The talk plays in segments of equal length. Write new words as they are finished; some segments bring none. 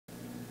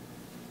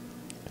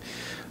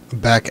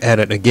Back at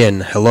it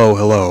again. Hello,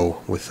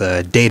 hello, with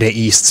Data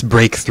East's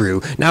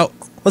BreakThru. Now,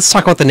 let's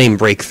talk about the name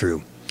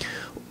BreakThru.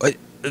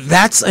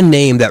 That's a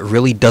name that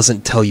really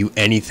doesn't tell you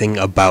anything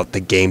about the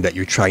game that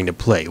you're trying to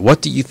play.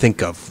 What do you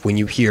think of when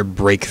you hear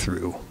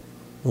BreakThru?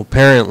 Well,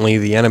 apparently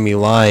the enemy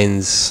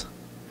lines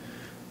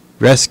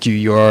rescue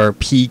your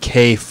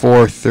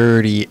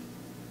PK-430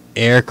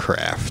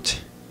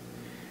 aircraft.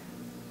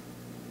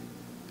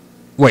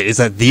 Wait, is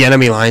that the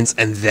enemy lines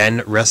and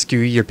then rescue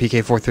your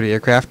PK-430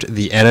 aircraft?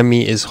 The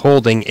enemy is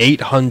holding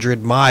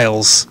 800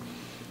 miles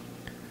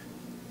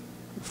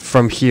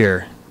from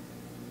here.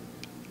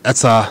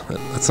 That's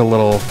a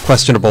little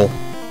questionable.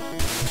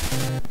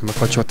 I'm not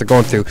quite sure what they're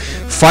going through.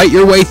 Fight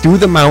your way through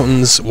the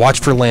mountains. Watch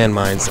for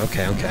landmines.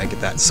 Okay, I get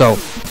that. So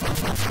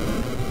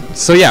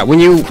yeah, when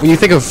you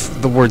think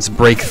of the words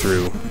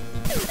BreakThru,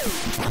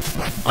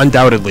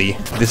 undoubtedly,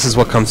 this is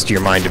what comes to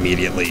your mind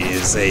immediately,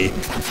 is a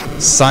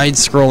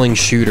side-scrolling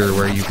shooter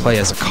where you play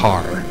as a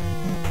car.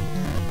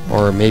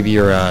 Or maybe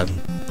you're a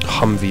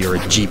Humvee or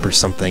a Jeep or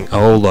something.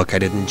 Oh, look, I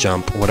didn't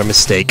jump. What a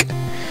mistake.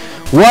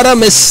 What a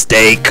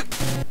mistake!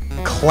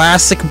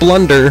 Classic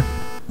blunder.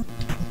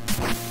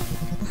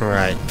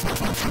 Alright.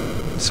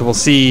 So we'll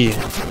see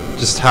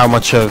just how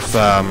much of,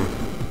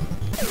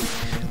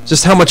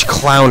 just how much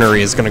clownery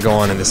is going to go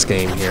on in this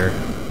game here.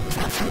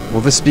 Will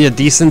this be a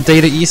decent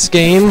Data East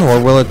game,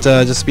 or will it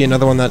just be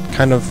another one that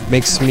kind of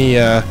makes me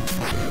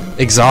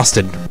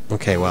exhausted?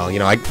 Okay, well, you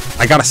know, I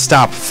gotta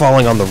stop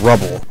falling on the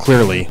rubble,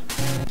 clearly.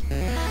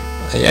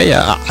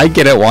 Yeah, I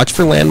get it. Watch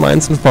for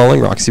landmines and falling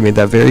rocks. You made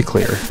that very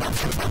clear.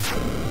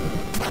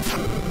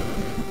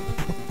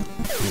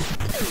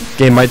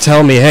 Game might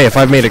tell me, hey, if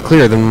I've made it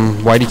clear,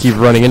 then why do you keep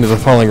running into the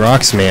falling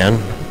rocks,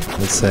 man?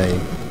 Let's say,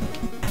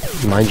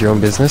 mind your own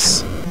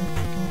business.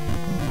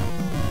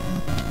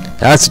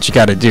 That's what you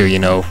gotta do, you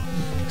know.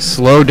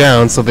 Slow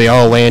down so they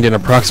all land in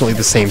approximately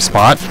the same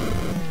spot.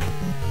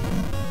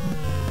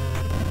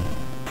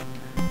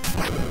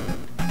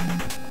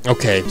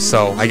 Okay,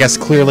 so I guess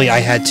clearly I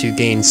had to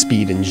gain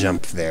speed and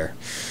jump there,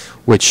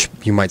 which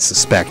you might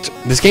suspect.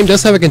 This game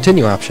does have a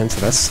continue option, so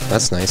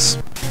that's nice.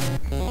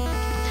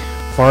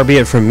 Far be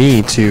it from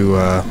me to,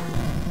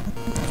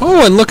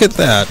 oh, and look at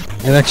that!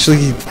 It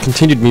actually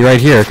continued me right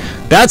here.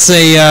 That's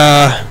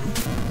a,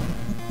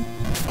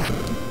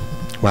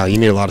 wow, you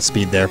need a lot of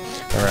speed there.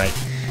 Alright.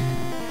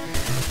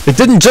 It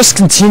didn't just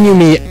continue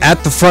me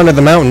at the front of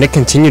the mountain, it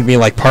continued me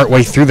like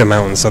partway through the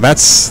mountain, so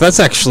that's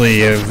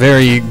actually a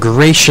very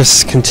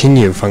gracious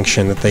continue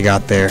function that they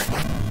got there.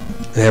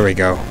 There we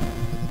go.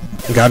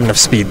 Got enough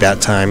speed that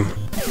time.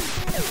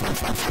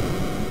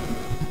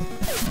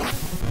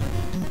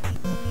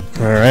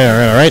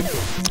 Alright.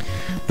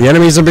 The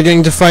enemies are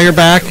beginning to fire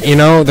back, you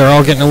know, they're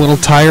all getting a little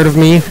tired of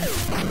me.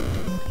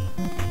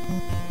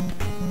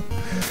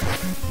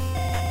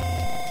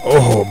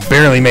 Oh,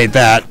 barely made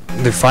that.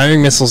 They're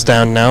firing missiles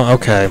down now,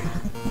 okay.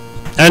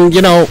 And,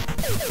 you know,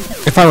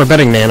 if I were a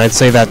betting man, I'd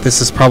say that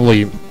this is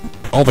probably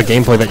all the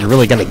gameplay that you're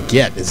really gonna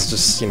get, is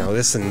just, you know,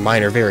 this and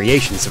minor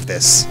variations of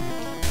this.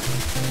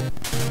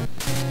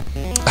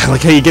 I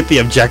like how you get the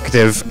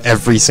objective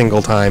every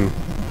single time.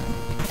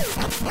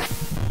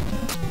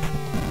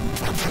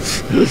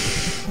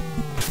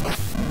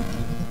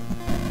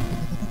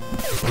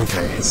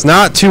 Okay, it's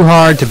not too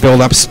hard to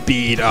build up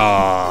speed,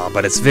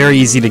 but it's very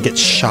easy to get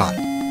shot.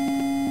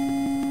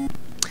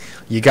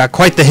 You got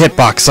quite the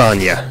hitbox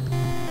on you.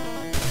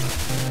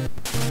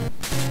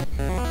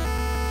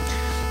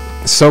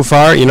 So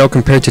far, you know,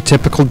 compared to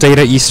typical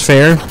Data East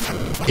fare,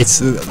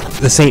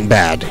 this ain't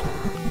bad.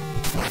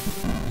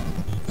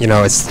 You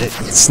know,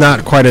 it's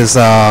not quite as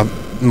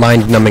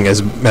mind-numbing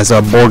as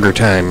a Borger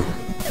time.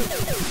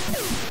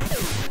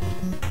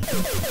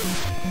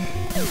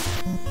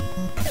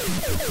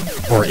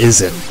 Or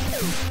is it?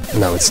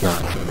 No, it's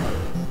not.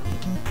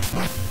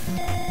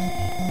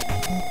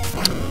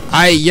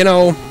 You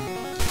know,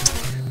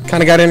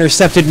 kind of got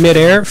intercepted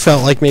mid-air.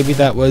 Felt like maybe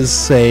that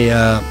was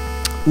a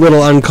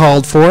little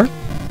uncalled for.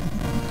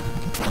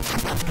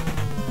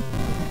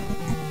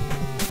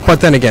 But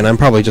then again, I'm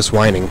probably just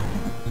whining.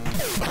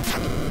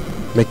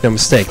 Make no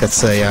mistake,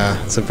 that's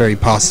a very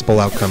possible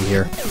outcome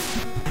here.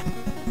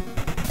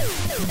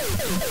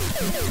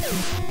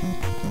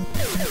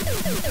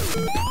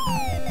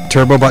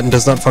 Turbo button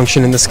does not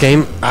function in this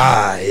game.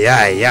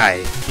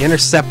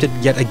 Intercepted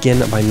yet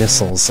again by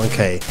missiles.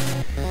 Okay.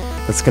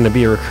 That's gonna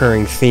be a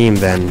recurring theme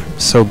then.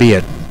 So be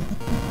it.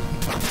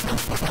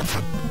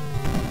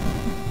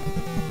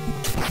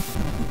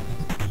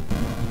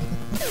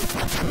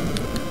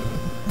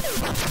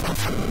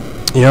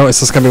 You know, it's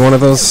just gonna be one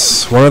of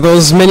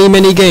those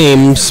many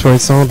games where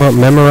it's all about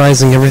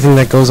memorizing everything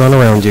that goes on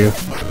around you.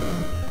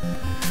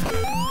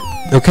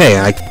 Okay,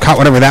 I caught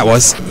whatever that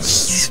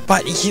was.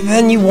 But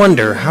then you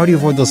wonder, how do you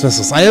avoid those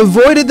missiles? I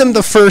avoided them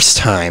the first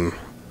time.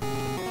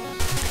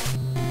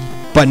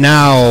 But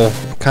now,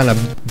 kind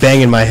of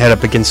banging my head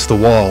up against the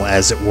wall,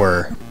 as it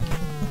were.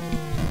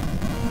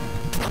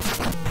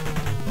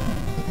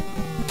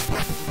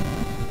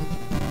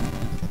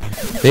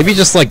 Maybe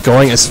just like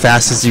going as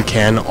fast as you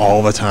can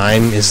all the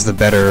time is the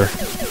better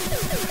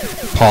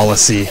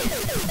policy.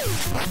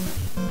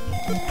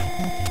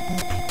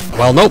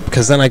 Well, nope,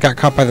 because then I got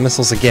caught by the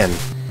missiles again.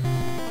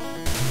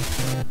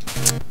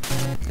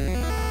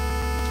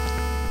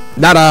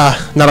 Not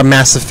a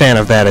massive fan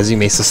of that, as you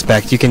may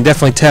suspect. You can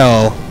definitely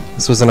tell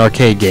this was an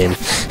arcade game.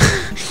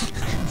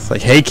 It's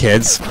like, hey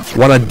kids,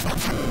 wanna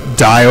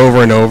die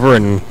over and over,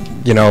 and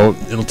you know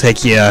it'll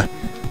take you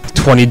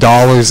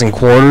 $20 in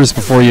quarters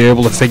before you're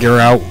able to figure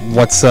out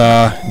what's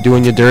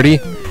doing you dirty.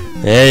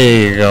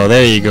 There you go,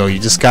 there you go. You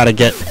just gotta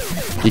get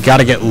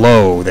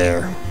low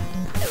there.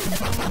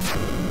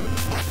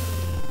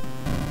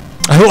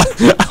 I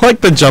like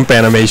the jump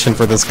animation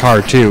for this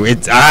car too.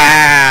 It's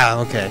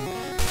okay.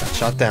 Got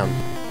shot down.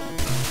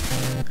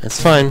 It's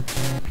fine.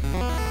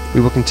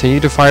 We will continue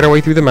to fight our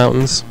way through the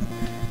mountains.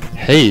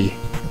 Hey,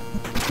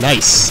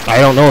 nice. I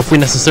don't know if we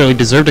necessarily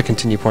deserved a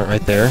continue point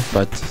right there,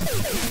 but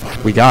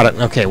we got it.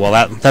 Okay, well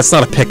that's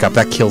not a pickup.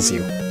 That kills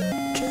you.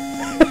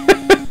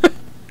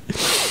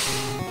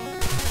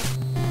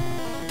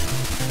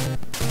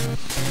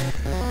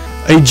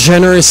 A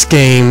generous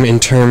game in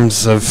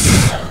terms of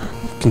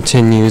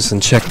continues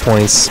and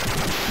checkpoints,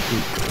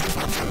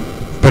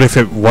 but if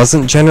it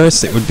wasn't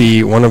generous, it would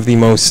be one of the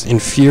most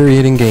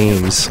infuriating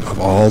games of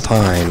all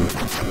time.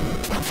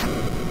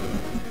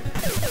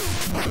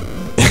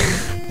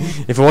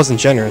 If it wasn't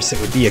generous, it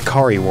would be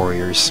Akari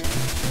Warriors.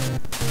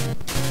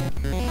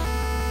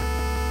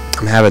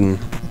 I'm having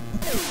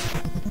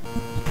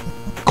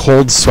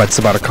cold sweats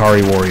about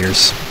Akari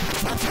Warriors.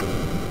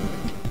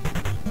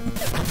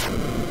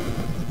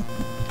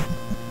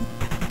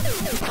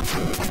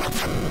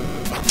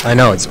 I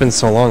know, it's been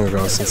so long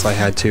ago since I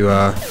had to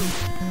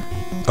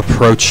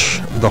approach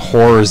the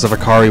horrors of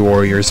Akari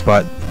Warriors,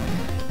 but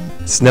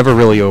it's never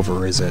really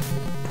over, is it?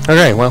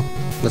 Okay, well,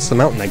 that's the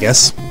mountain, I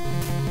guess.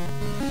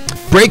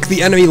 Break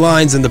the enemy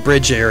lines in the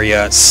bridge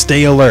area.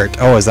 Stay alert.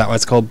 Oh, is that why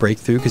it's called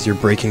breakthrough? Because you're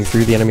breaking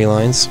through the enemy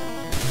lines?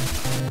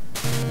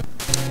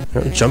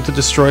 Jump to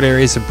destroyed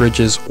areas of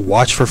bridges.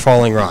 Watch for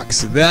falling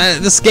rocks.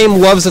 This game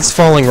loves its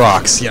falling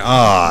rocks. Yeah,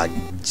 ah,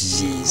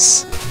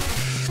 jeez.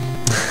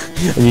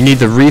 And you need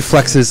the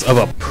reflexes of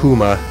a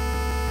puma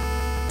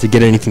to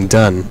get anything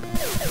done.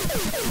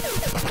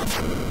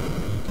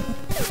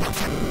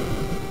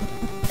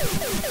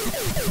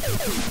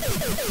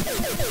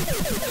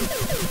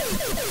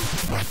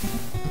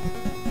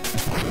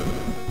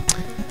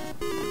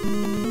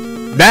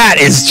 That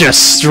is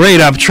just straight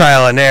up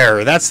trial and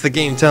error. That's the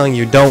game telling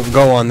you don't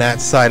go on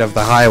that side of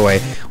the highway.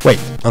 Wait,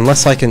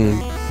 unless I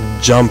can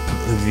jump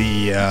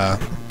the,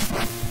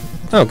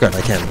 Oh, good,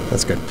 I can.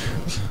 That's good.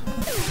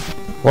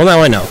 Well,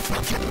 now I know.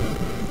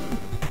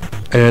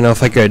 I don't know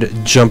if I could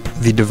jump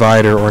the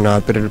divider or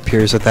not, but it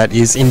appears that that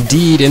is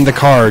indeed in the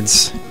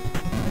cards.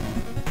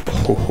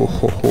 Ho ho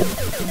ho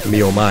ho.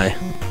 Me oh my.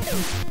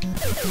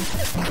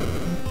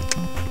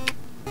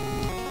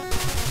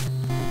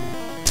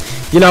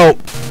 You know,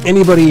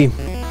 anybody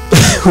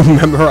who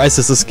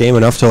memorizes this game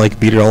enough to like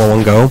beat it all in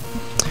one go,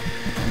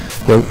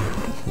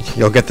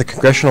 you'll get the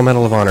Congressional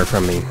Medal of Honor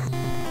from me.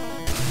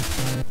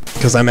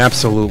 Because I'm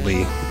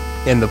absolutely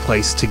in the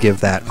place to give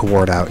that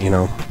award out, you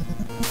know.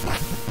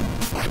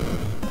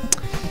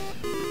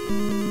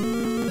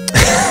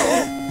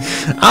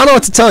 I don't know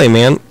what to tell you,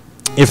 man.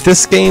 If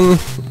this game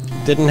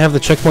didn't have the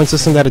checkpoint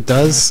system that it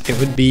does, it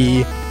would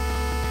be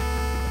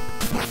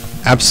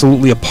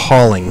absolutely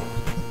appalling.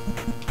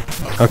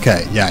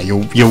 Okay, yeah,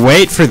 you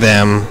wait for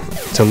them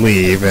to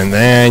leave, and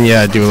then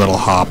you do a little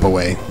hop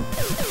away.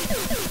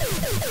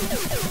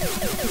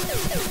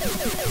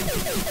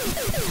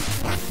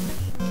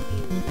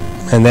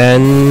 And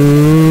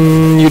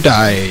then you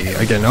die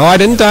again. Oh, I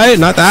didn't die.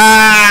 Not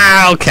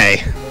that.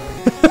 Okay.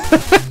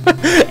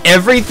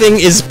 Everything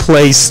is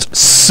placed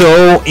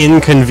so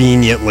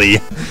inconveniently.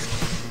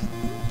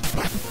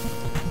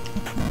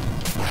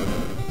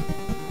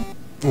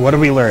 What do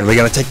we learn? We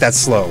gotta take that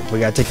slow. We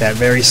gotta take that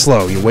very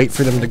slow. You wait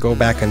for them to go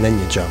back and then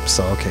you jump.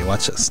 So, okay,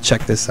 watch this.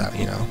 Check this out,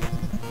 you know.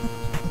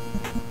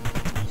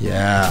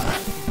 Yeah.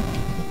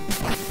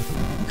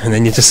 And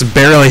then you just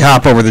barely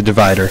hop over the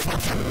divider.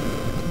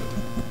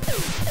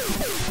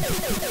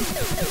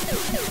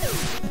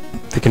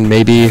 They can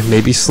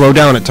maybe slow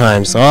down at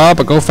times. Oh,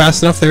 but go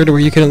fast enough there to where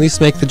you can at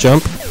least make the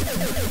jump.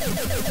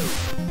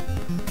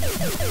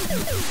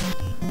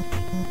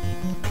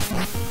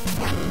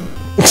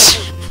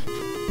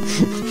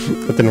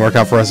 That didn't work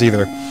out for us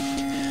either.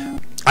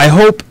 I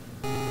hope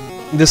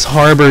this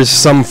harbors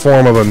some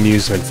form of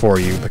amusement for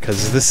you,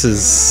 because this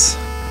is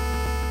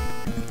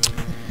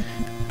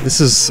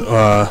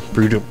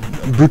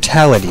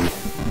brutality.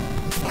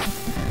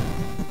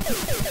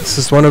 This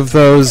is one of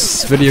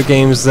those video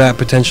games that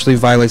potentially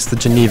violates the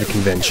Geneva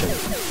Convention.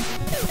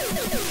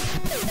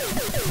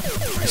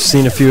 I've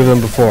seen a few of them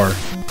before.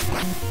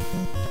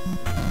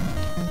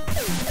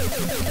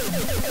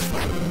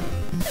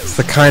 It's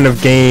the kind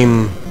of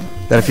game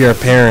that if you're a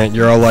parent,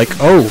 you're all like,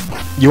 "Oh,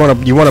 you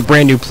want a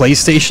brand new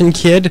PlayStation,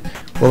 kid?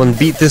 Well, then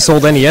beat this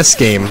old NES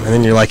game." And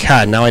then you're like,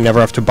 "Ha, now I never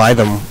have to buy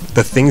them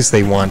the things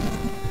they want."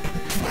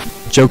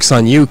 Joke's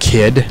on you,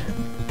 kid.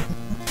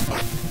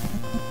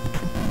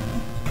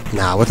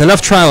 Nah, with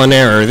enough trial and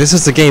error, this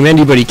is a game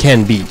anybody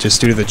can beat,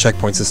 just due to the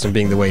checkpoint system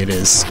being the way it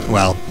is.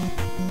 Well,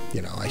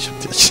 you know, I should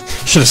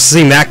have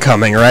seen that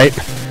coming, right?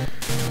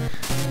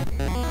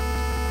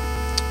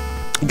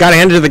 Gotta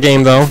hand it to the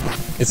game, though.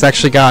 It's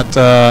actually got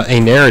a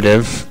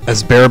narrative,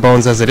 as bare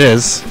bones as it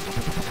is.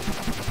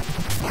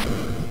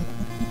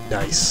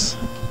 Nice.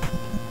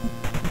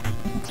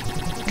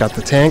 Got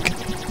the tank.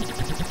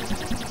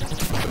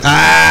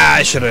 Ah,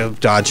 I should have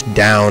dodged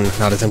down,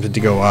 not attempted to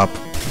go up.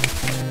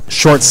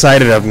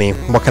 Short-sighted of me.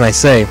 What can I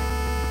say?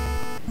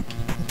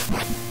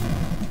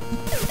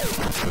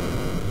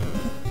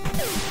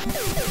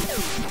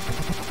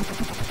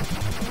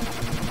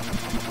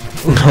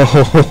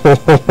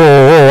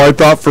 Oh, I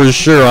thought for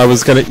sure I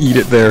was gonna eat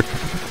it there.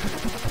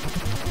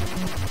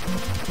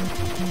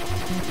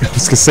 I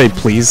was gonna say,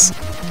 please.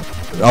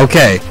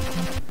 Okay.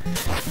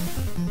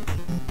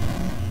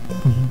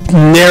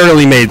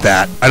 Narrowly made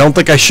that. I don't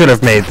think I should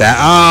have made that.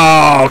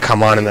 Oh,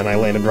 come on, and then I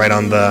landed right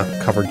on the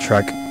covered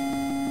truck.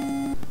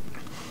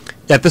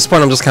 At this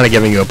point, I'm just kind of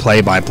giving you a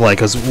play-by-play,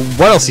 because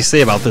what else do you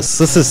say about this?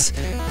 This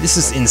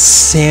is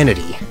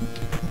insanity.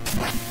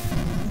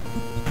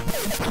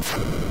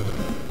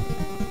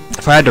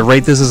 If I had to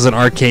rate this as an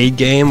arcade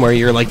game where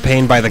you're like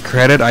paying by the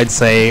credit, I'd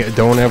say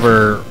don't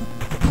ever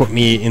put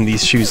me in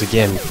these shoes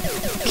again.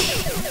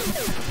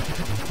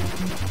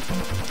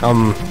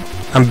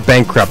 I'm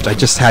bankrupt. I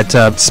just had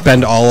to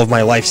spend all of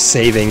my life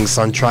savings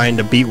on trying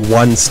to beat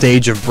one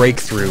stage of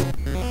BreakThru.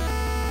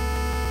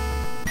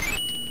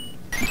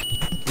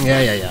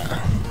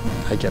 Yeah.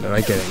 I get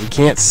it. You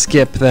can't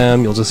skip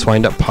them, you'll just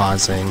wind up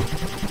pausing.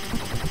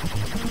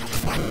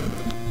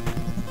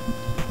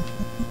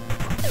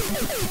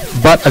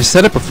 But I've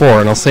said it before,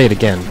 and I'll say it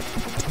again.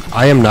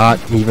 I am not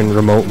even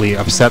remotely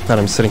upset that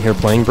I'm sitting here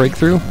playing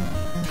BreakThru.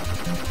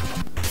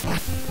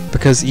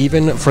 Because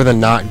even for the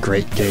not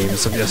great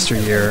games of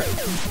yesteryear,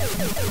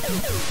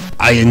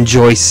 I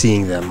enjoy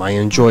seeing them. I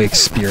enjoy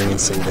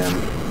experiencing them.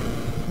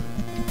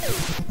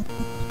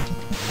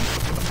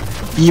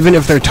 Even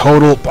if they're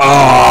total...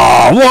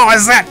 Oh, what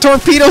was that?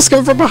 Torpedoes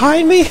come from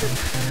behind me?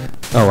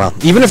 Oh well.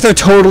 Even if they're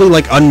totally,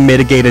 like,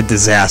 unmitigated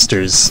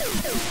disasters,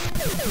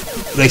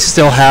 they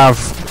still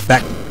have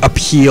that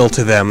appeal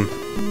to them.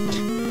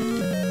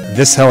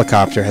 This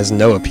helicopter has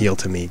no appeal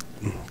to me.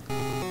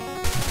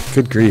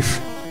 Good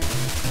grief.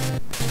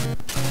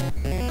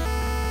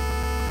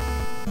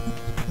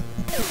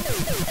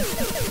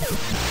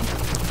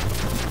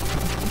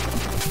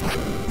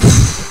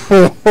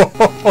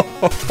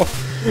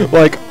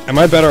 Like, am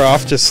I better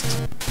off just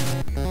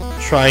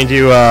trying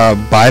to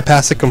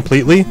bypass it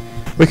completely?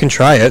 We can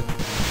try it.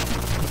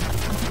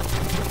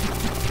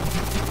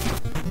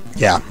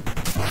 Yeah,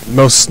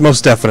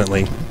 most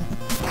definitely.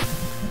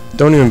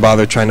 Don't even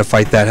bother trying to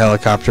fight that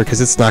helicopter,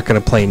 because it's not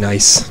going to play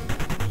nice.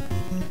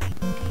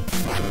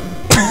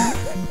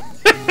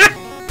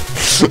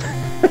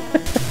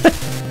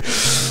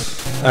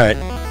 Alright.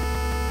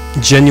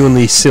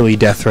 Genuinely silly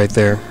death right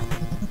there.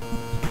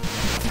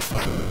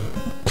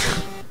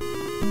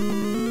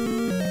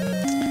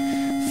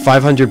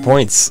 $500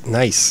 points.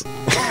 Nice.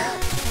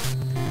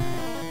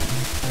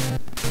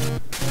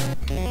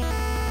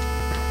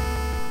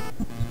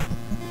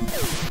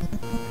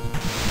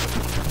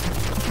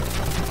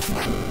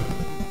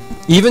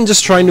 Even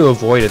just trying to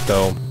avoid it,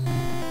 though,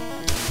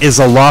 is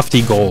a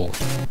lofty goal.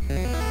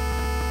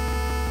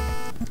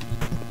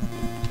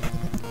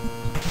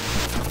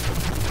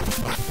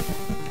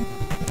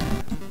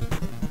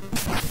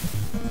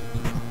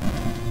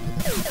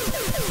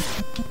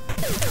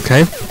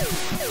 Okay.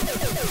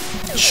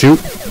 Shoot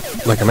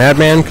like a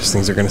madman, because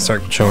things are going to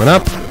start showing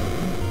up.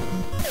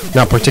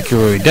 Not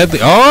particularly deadly.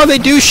 Oh, they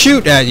do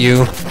shoot at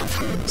you.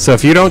 So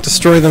if you don't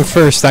destroy them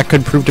first, that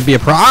could prove to be a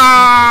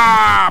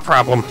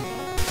problem.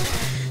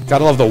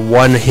 Gotta love the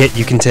one hit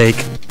you can take.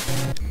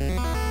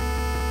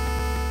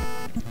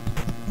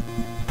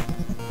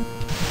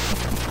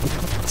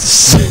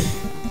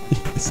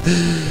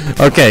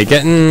 Okay,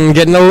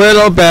 getting a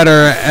little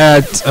better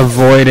at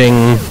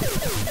avoiding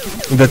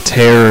the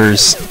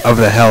terrors of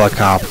the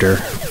helicopter.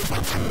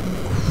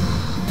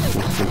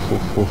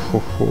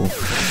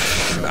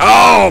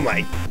 Oh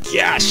my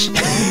gosh!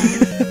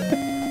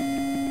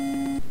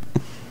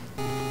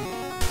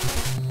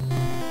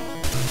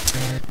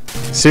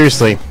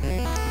 Seriously,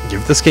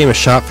 give this game a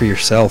shot for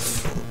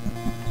yourself.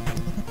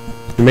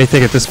 You may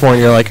think at this point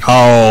you're like,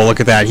 oh, look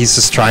at that, he's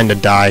just trying to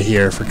die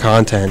here for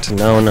content.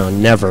 No,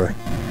 never.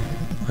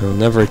 I will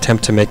never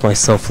attempt to make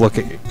myself look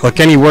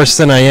any worse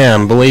than I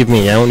am. Believe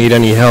me, I don't need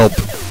any help.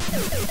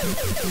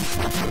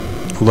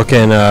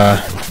 Looking,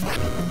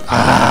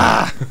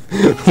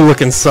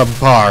 looking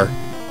subpar.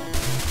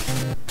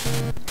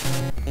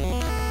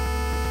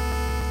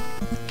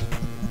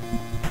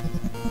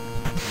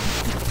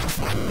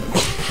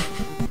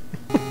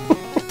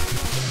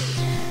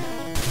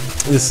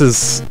 This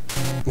is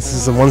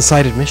a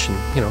one-sided mission.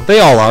 You know, they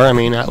all are. I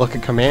mean, look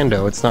at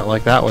Commando. It's not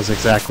like that was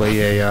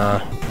exactly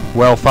a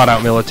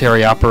well-thought-out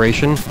military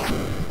operation.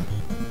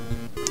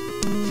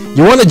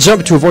 You want to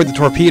jump to avoid the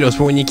torpedoes,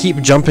 but when you keep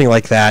jumping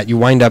like that, you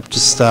wind up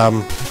just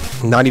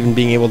not even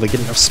being able to get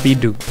enough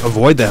speed to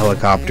avoid the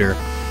helicopter.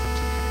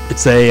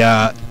 It's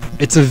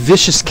a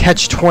vicious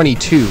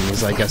catch-22,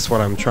 is I guess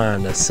what I'm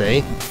trying to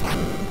say.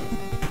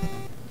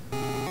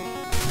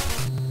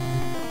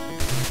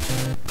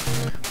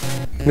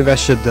 Maybe I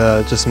should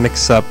just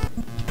mix up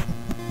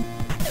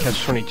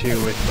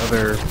Catch-22 with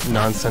other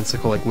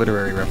nonsensical, like,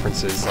 literary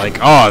references. Like,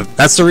 oh,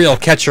 that's the real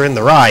Catcher in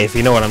the Rye, if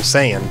you know what I'm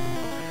saying.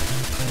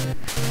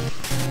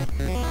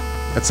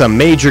 That's a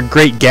Major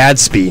Great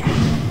Gatsby.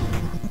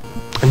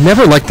 I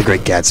never liked The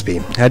Great Gatsby.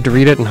 I had to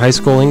read it in high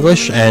school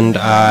English, and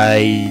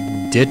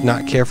I did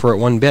not care for it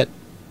one bit.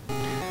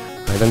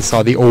 I then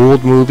saw the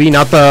old movie,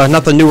 not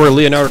the newer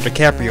Leonardo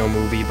DiCaprio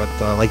movie,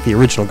 but like the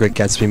original Great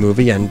Gatsby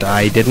movie, and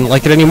I didn't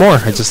like it anymore.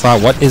 I just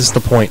thought, what is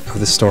the point of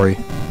this story?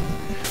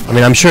 I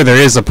mean, I'm sure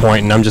there is a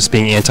point, and I'm just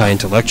being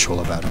anti-intellectual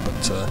about it,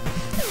 but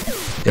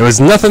it was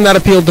nothing that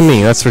appealed to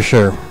me, that's for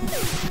sure.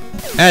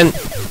 And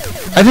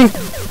I think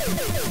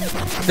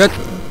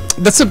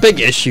that's a big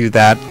issue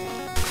that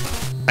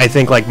I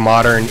think like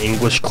modern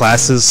English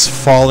classes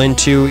fall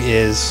into,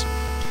 is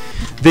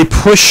they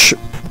push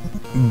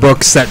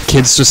books that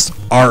kids just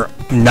are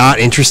not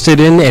interested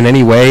in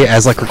any way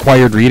as like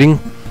required reading.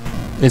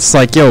 It's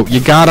like, yo,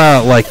 you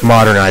gotta like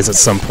modernize at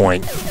some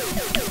point.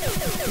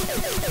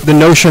 The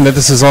notion that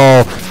this is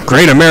all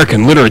great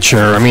American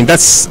literature, I mean,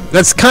 that's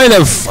kind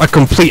of a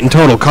complete and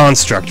total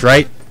construct,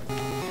 right?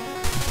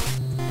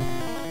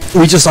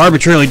 We just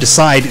arbitrarily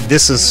decide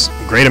this is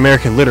great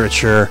American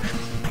literature,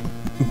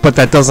 but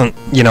that doesn't,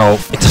 you know,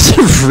 it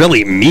doesn't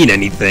really mean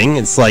anything.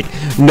 It's like,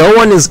 no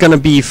one is going to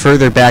be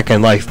further back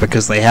in life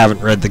because they haven't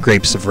read The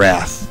Grapes of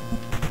Wrath.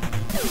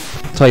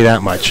 I'll tell you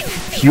that much.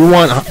 If you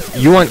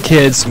want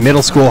kids,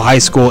 middle school, high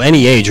school,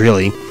 any age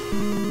really,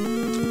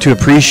 to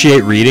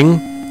appreciate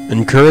reading,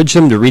 encourage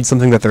them to read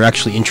something that they're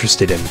actually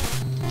interested in.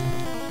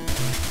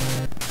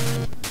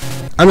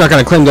 I'm not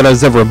going to claim that I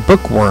was ever a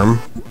bookworm.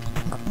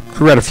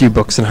 I read a few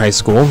books in high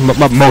school,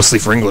 mostly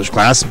for English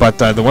class, but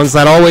the ones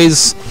that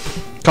always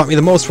caught me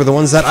the most were the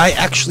ones that I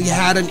actually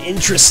had an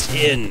interest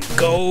in.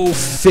 Go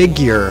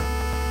figure.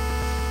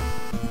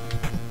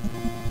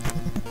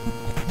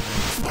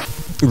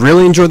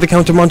 Really enjoyed The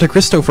Count of Monte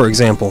Cristo, for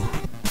example.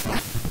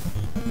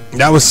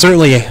 That was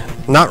certainly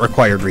not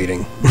required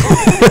reading.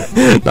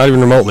 Not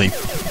even remotely.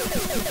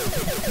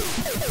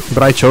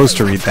 But I chose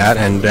to read that,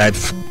 and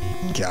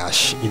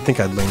gosh, you'd think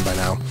I'd learn by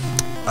now.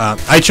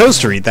 I chose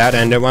to read that,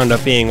 and it wound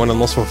up being one of the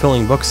most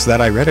fulfilling books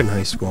that I read in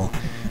high school.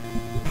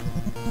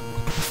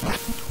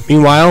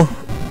 Meanwhile,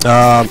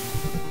 The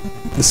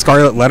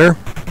Scarlet Letter,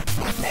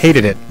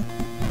 hated it.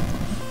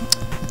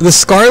 The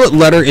Scarlet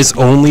Letter is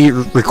only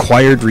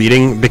required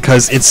reading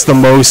because it's the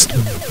most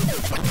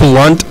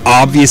blunt,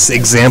 obvious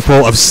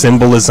example of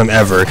symbolism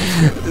ever.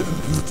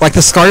 Like,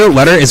 The Scarlet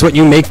Letter is what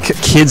you make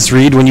kids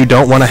read when you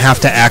don't want to have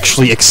to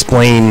actually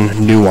explain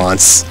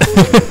nuance.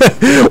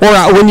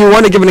 Or when you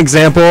want to give an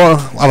example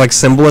of, like,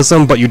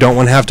 symbolism, but you don't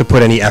want to have to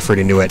put any effort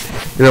into it.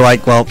 You're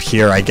like, well,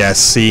 here, I guess,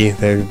 see,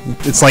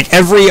 it's like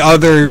every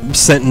other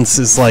sentence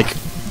is like,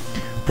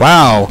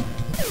 wow,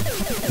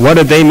 what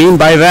did they mean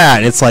by that?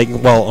 And it's like,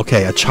 well,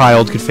 okay, a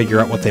child could figure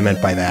out what they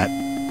meant by that.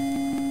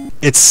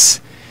 It's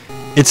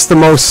the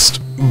most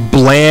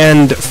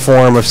bland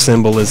form of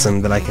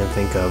symbolism that I can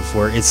think of,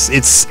 where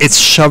it's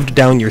shoved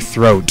down your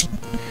throat.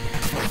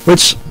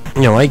 Which,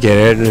 you know, I get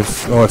it.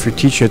 If you're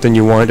teaching it, then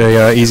you want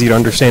a easy to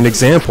understand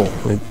example.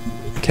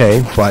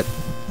 Okay, but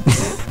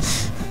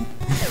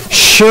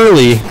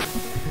surely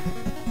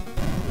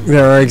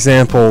there are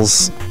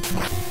examples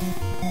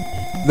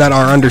that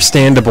are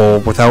understandable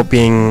without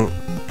being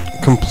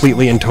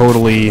completely and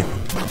totally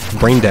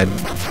brain dead.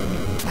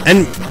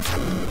 And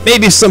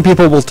maybe some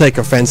people will take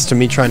offense to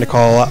me trying to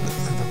call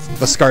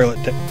the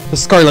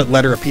Scarlet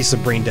Letter a piece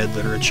of brain-dead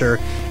literature.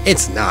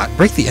 It's not.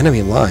 Break the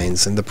enemy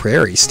lines in the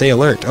prairie. Stay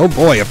alert. Oh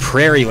boy, a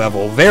prairie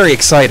level. Very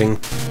exciting.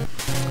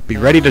 Be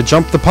ready to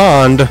jump the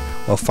pond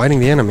while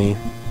fighting the enemy.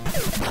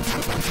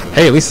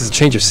 Hey, at least it's a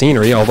change of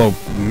scenery, although,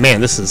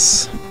 man, this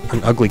is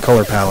an ugly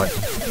color palette.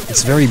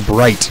 It's very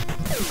bright.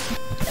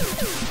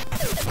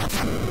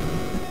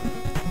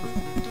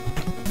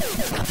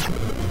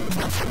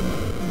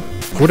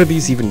 What do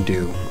these even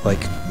do? Like,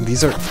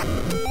 these are...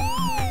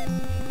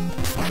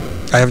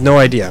 I have no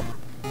idea.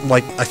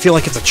 Like, I feel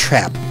like it's a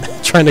trap.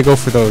 Trying to go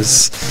for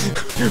those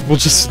will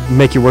just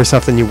make you worse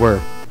off than you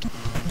were.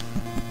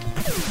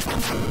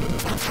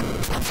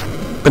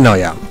 But no,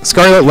 yeah.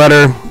 Scarlet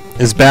Letter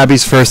is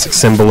Babby's first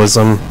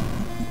symbolism.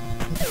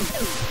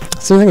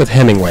 Same thing with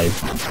Hemingway.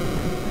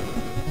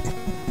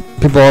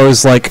 People are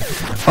always like,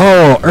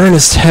 oh,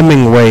 Ernest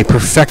Hemingway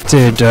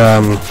perfected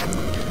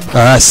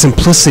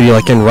simplicity,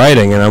 like, in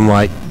writing, and I'm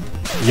like,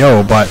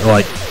 yo, but,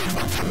 like,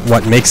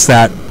 what makes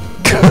that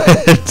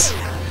good?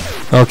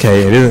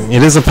 Okay,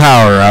 it is a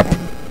power-up,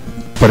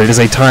 but it is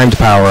a timed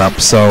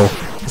power-up, so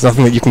there's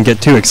nothing that you can get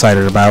too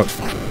excited about.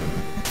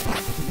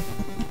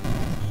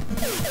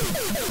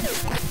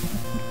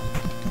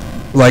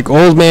 Like,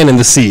 Old Man in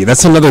the Sea,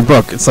 that's another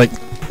book. It's like,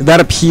 that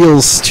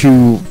appeals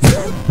to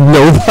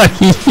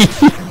nobody.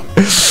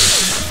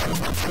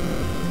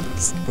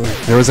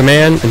 There was a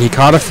man, and he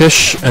caught a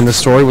fish, and the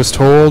story was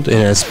told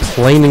in as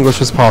plain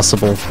English as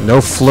possible. No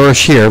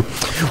flourish here.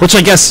 Which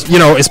I guess, you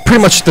know, is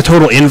pretty much the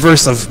total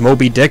inverse of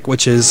Moby Dick,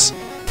 which is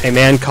a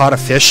man caught a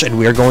fish, and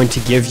we're going to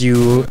give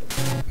you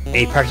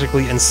a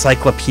practically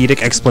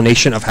encyclopedic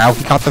explanation of how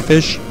he caught the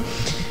fish.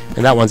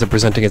 And that winds up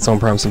presenting its own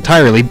problems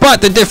entirely.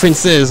 But the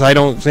difference is, I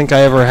don't think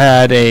I ever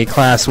had a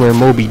class where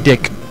Moby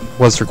Dick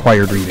was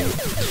required reading.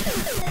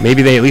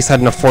 Maybe they at least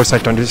had enough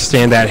foresight to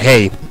understand that,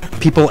 hey,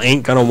 people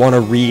ain't gonna want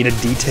to read a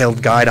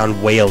detailed guide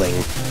on whaling.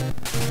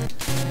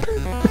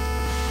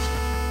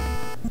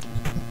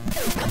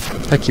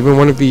 Heck, even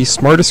one of the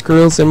smartest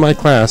girls in my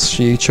class,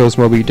 she chose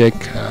Moby Dick,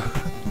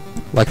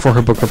 like for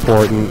her book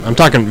report, and I'm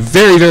talking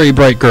very, very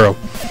bright girl.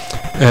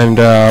 And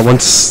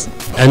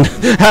and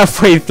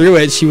halfway through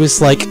it, she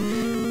was like,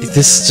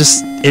 this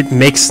just, it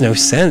makes no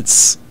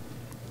sense.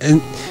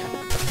 And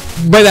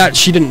by that,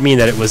 she didn't mean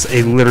that it was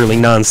a literally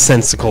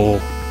nonsensical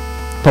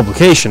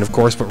publication, of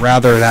course, but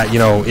rather that, you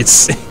know,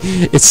 it's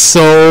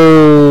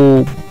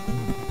so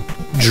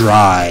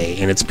dry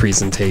in its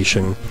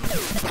presentation.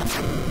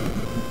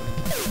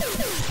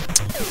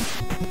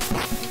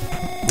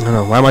 I don't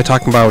know, why am I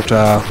talking about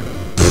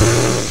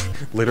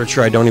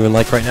literature I don't even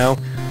like right now?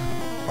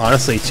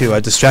 Honestly, too, I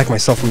distract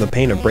myself from the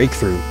pain of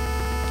BreakThru.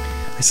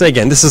 I say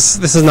again, this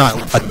is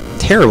not a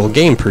terrible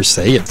game per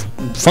se. It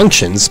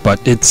functions, but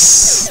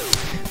it's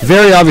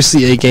very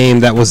obviously a game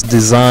that was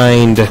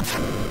designed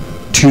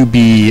to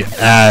be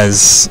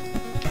as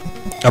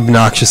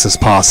obnoxious as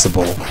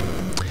possible.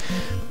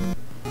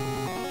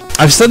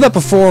 I've said that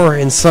before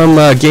in some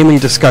gaming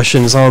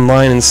discussions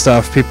online and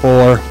stuff.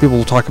 People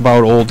will talk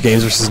about old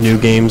games versus new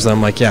games.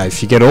 I'm like, yeah,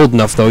 if you get old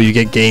enough, though, you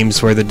get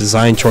games where the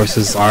design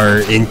choices are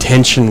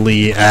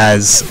intentionally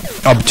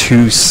as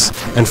obtuse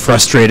and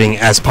frustrating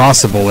as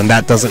possible, and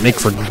that doesn't make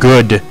for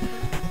good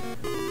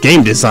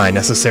game design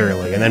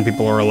necessarily. And then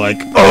people are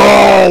like,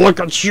 "Oh, look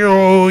at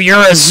you! You're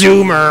a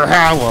zoomer!"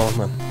 Ah, well,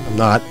 I'm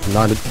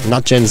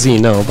not Gen Z,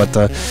 no,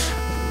 but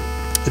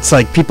it's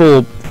like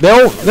people they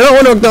don't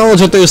want to acknowledge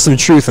that there's some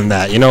truth in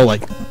that, you know,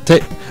 like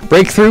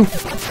BreakThru.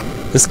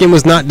 This game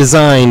was not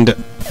designed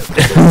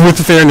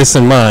with fairness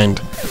in mind.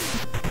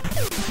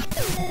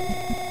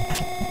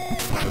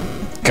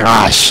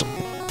 Gosh.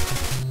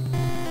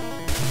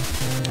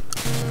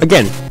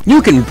 Again,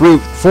 you can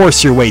brute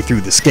force your way through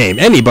this game.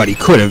 Anybody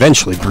could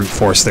eventually brute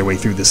force their way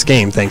through this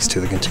game thanks to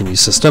the continue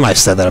system. I've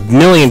said that a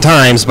million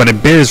times, but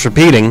it bears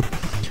repeating.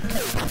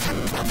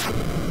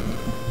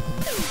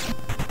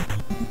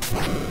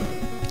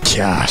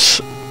 Gosh.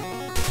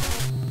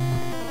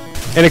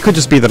 And it could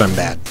just be that I'm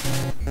bad.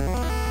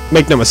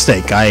 Make no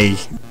mistake, I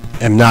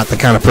am not the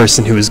kind of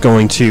person who is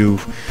going to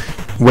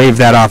wave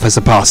that off as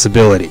a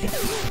possibility.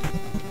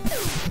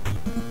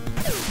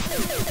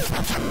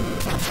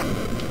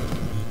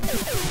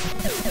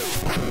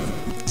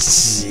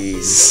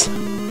 Jeez.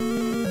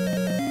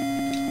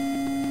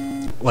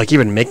 Like,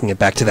 even making it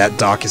back to that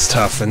dock is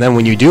tough, and then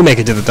when you do make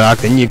it to the dock,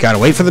 then you gotta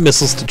wait for the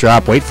missiles to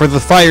drop, wait for the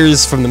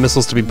fires from the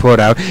missiles to be put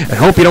out, and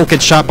hope you don't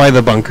get shot by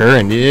the bunker,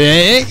 and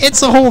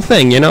it's a whole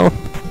thing, you know?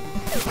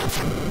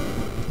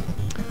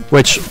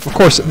 Which, of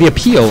course, the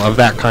appeal of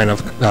that kind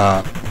of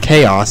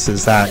chaos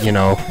is that, you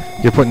know,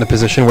 you're put in the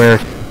position where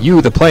you,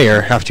 the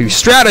player, have to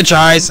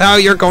strategize how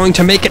you're going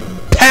to make it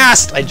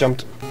past! I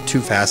jumped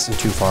too fast and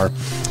too far,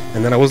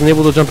 and then I wasn't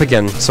able to jump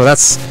again, so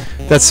that's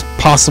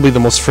possibly the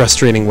most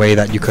frustrating way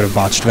that you could have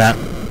botched that.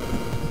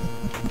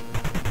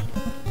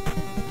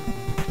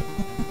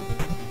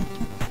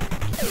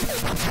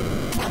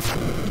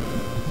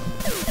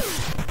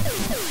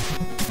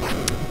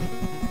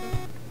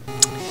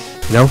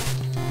 You know?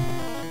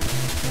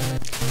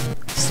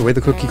 It's the way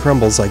the cookie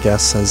crumbles, I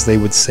guess, as they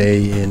would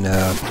say in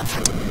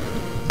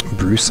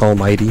Bruce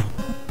Almighty.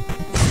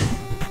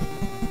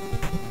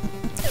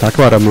 Talk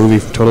about a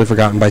movie totally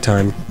forgotten by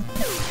time.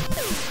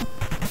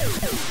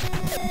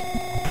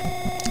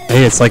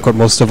 Hey, it's like what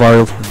most of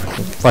our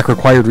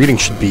required reading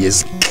should be,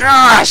 is,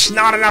 gosh,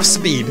 not enough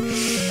speed.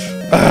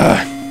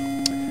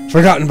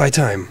 Forgotten by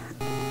time.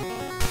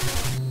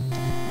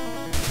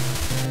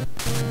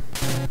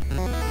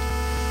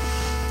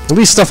 At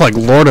least stuff like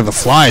Lord of the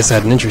Flies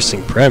had an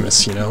interesting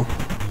premise, you know?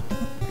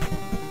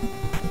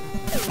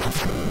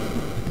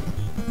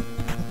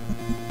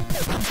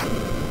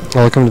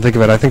 Well, come to think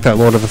of it, I think that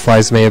Lord of the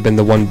Flies may have been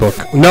the one book.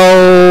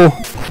 No!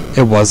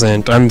 It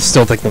wasn't. I'm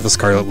still thinking of the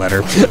Scarlet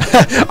Letter.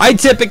 I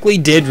typically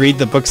did read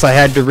the books I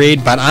had to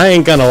read, but I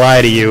ain't gonna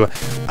lie to you.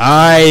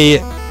 I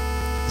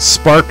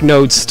spark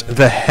notes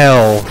the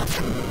hell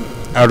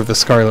out of the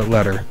Scarlet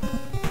Letter.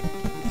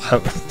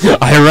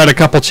 I read a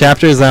couple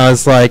chapters and I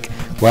was like,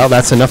 well,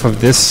 that's enough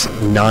of this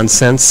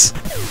nonsense.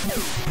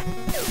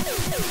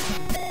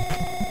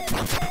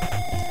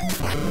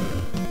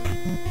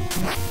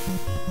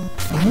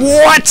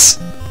 What?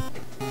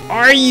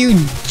 Are you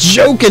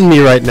joking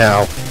me right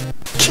now?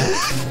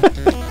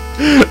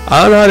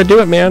 I don't know how to do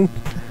it, man.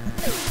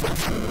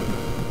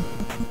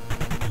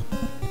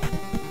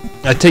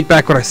 I take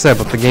back what I said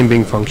about the game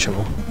being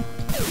functional.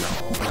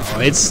 No,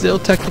 it's still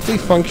technically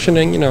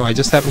functioning, you know, I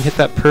just haven't hit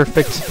that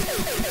perfect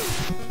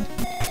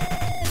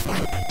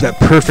that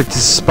perfect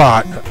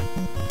spot.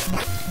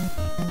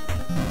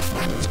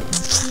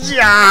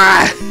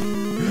 Yeah.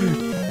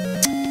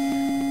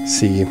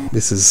 See,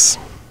 this is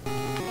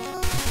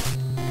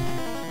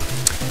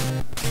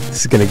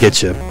gonna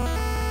get you.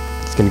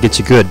 It's gonna get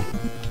you good.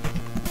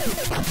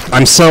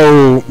 I'm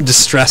so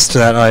distressed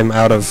that I'm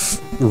out of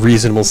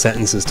reasonable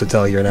sentences to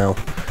tell you now.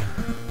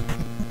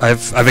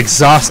 I've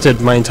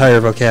exhausted my entire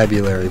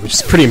vocabulary, which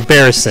is pretty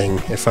embarrassing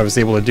if I was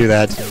able to do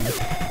that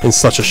in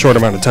such a short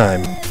amount of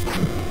time.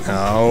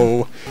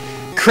 Oh,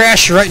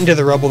 crash right into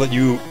the rubble that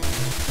you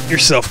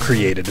yourself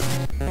created.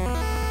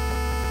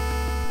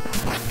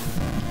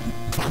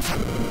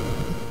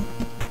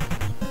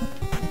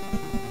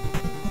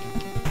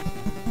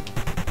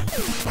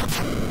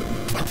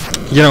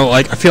 You know,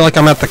 like, I feel like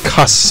I'm at the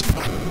cusp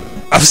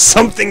of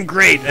something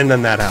great, and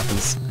then that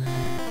happens.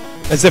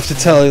 As if to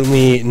tell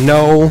me,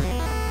 no,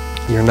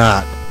 you're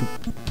not.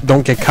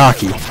 Don't get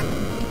cocky.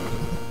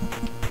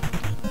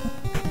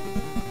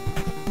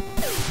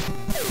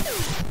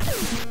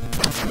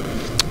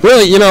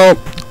 Really, you know,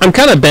 I'm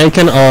kind of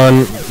banking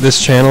on this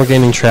channel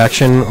gaining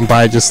traction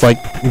by just, like,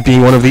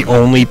 being one of the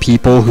only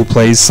people who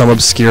plays some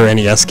obscure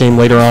NES game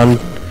later on,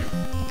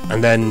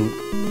 and then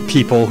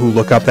people who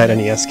look up that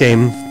NES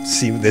game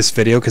see this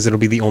video because it'll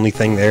be the only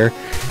thing there.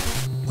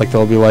 Like,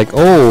 they'll be like,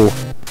 oh,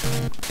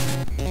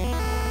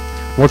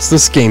 what's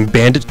this game?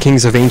 Bandit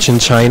Kings of Ancient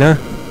China?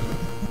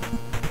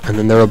 And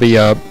then there'll be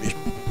a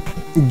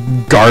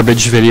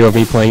garbage video of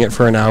me playing it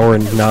for an hour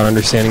and not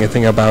understanding a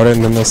thing about it,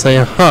 and then they'll say,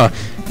 huh,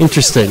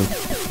 interesting,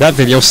 that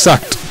video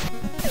sucked.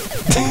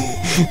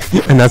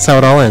 And that's how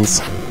it all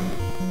ends.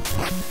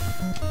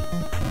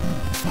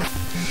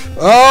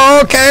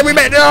 Okay, we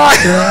made it!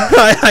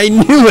 I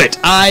knew it!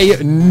 I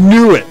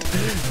knew it!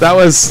 That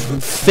was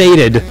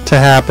fated to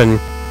happen.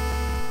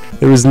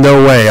 There was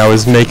no way I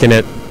was making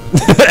it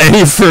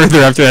any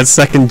further after that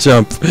second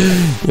jump.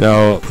 You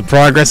know, the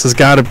progress has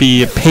got to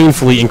be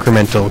painfully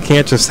incremental.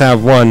 Can't just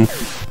have one,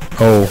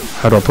 oh,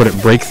 how do I put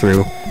it,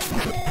 breakthrough.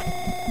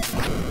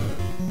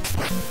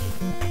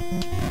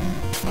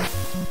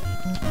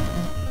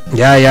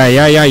 Yeah.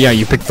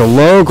 You pick the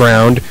low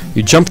ground,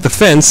 you jump the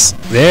fence,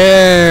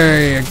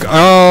 there you go.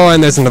 Oh,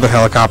 and there's another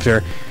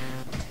helicopter.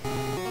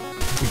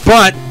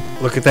 But,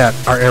 look at that,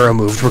 our arrow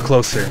moved, we're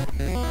closer.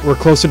 We're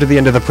closer to the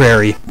end of the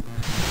prairie.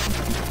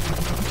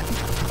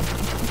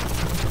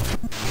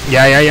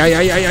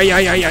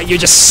 Yeah, you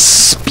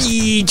just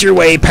speed your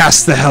way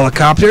past the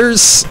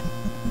helicopters.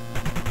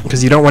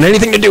 Because you don't want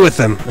anything to do with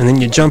them. And then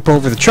you jump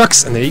over the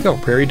trucks, and there you go,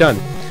 prairie done.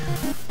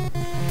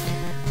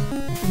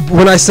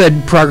 When I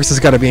said progress has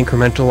got to be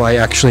incremental, I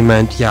actually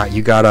meant, yeah,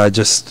 you gotta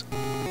just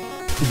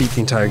beat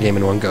the entire game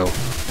in one go.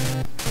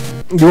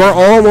 You are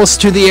almost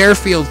to the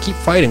airfield. Keep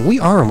fighting. We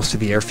are almost to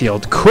the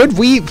airfield. Could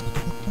we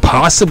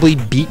possibly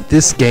beat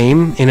this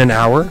game in an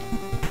hour?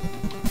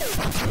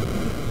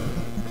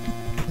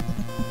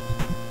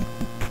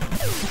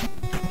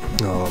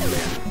 Oh,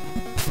 man.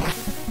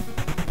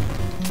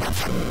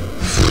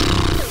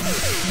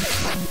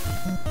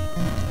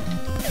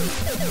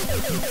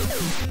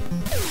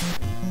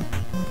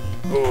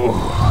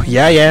 Oh,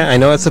 yeah, I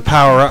know it's a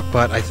power-up,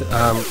 but I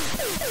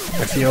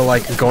feel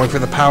like going for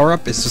the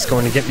power-up is just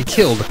going to get me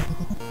killed.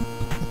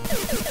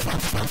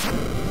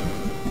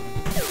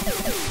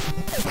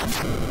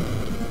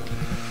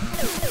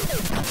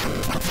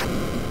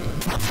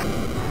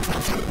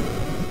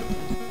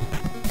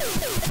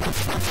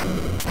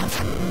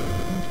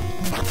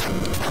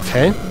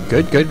 Okay,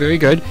 good, very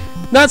good.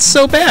 Not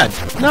so bad,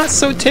 not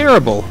so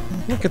terrible.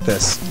 Look at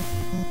this.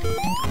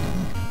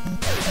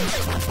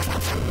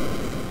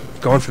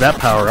 Going for that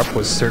power-up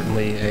was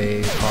certainly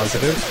a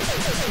positive.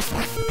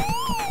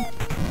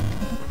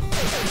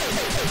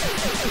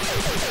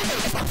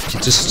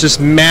 Just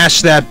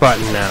mash that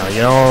button now.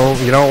 You know,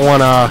 you don't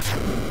wanna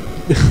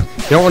you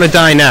don't wanna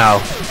die now.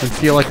 You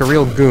feel like a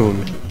real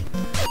goon.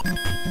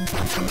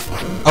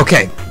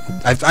 Okay,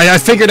 I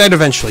figured I'd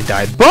eventually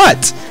die,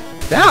 but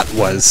that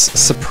was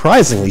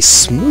surprisingly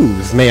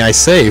smooth, may I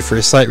say, for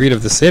a sight read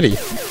of the city.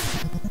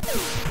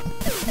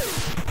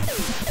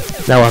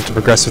 Now we'll have to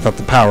progress without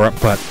the power-up,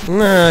 but,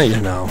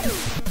 you know.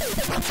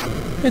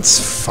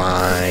 It's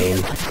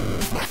fine.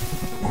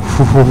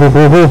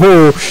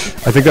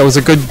 I think that was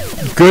a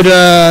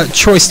good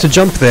choice to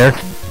jump there.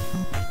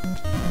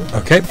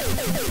 Okay.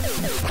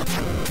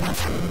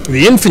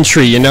 The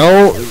infantry, you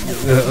know,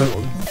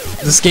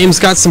 this game's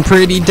got some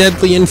pretty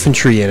deadly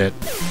infantry in it.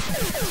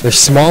 They're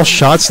small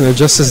shots and they're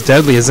just as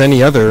deadly as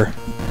any other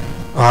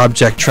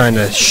object trying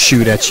to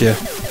shoot at you.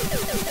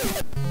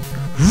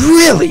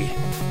 Really?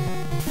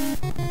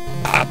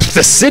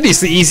 The city's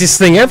the easiest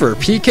thing ever.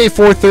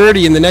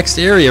 PK-430 in the next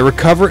area.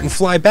 Recover it and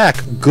fly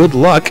back. Good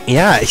luck.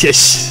 Yeah,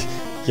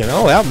 you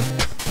know,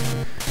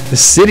 the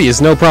city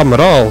is no problem at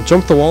all.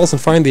 Jump the walls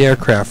and find the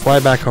aircraft. Fly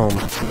back home.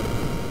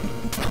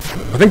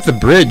 I think the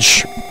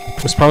bridge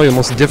was probably the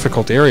most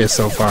difficult area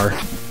so far.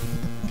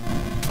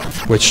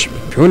 Which,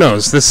 who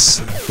knows,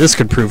 this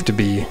could prove to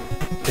be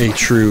a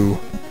true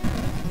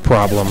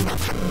problem.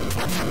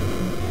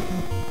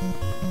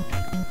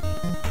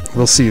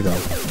 We'll see, though.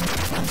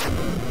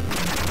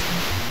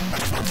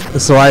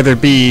 This will either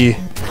be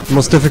the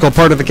most difficult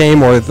part of the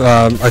game or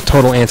a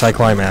total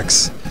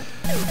anticlimax.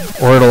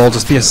 Or it'll all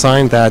just be a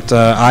sign that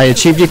I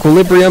achieved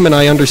equilibrium and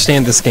I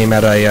understand this game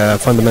at a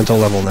fundamental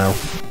level now.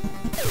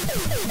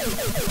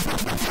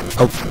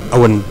 Oh, I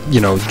wouldn't, you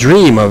know,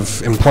 dream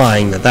of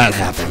implying that that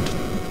happened.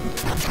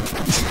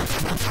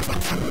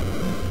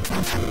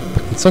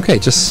 It's okay,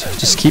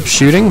 just keep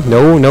shooting.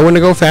 Know when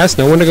to go fast,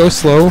 know when to go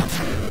slow.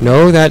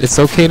 Know that it's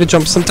okay to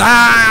jump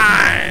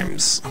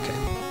sometimes. Okay.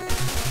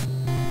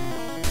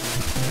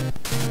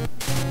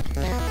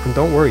 And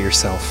don't worry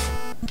yourself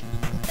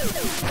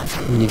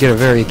when you get a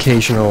very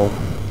occasional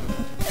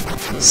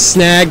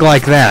snag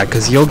like that,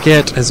 because you'll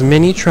get as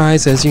many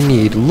tries as you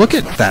need. Look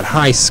at that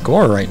high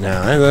score right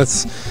now.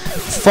 That's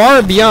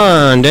far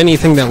beyond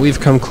anything that we've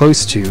come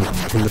close to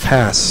in the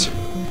past.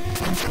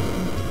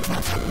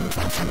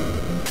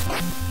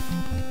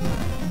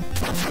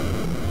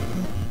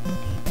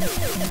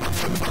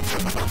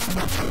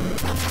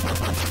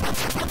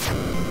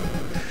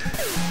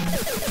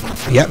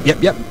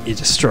 Yep. You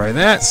destroy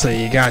that, so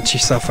you got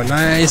yourself a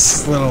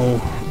nice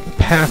little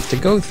path to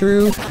go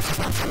through.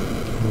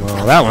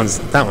 Well, that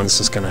one's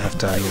just gonna have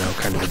to, you know,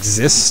 kind of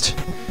exist.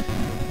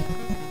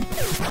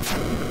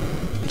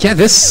 Yeah,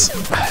 this,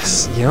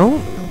 you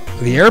know,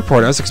 the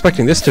airport, I was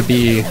expecting this to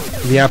be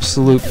the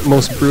absolute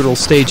most brutal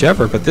stage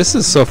ever, but this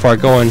is so far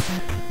going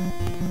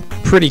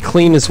pretty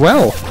clean as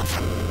well.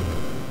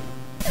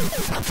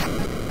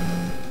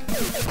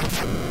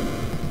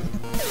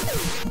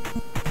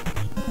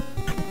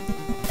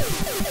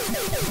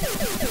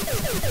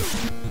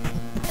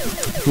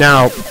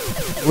 Now,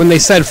 when they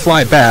said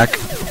fly back,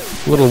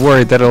 a little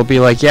worried that it'll be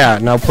like, yeah,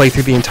 now play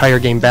through the entire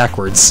game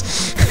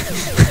backwards.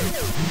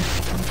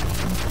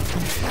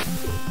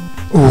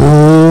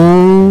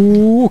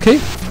 Ooh, okay,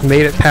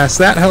 made it past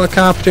that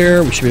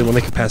helicopter. We should be able to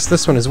make it past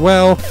this one as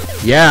well.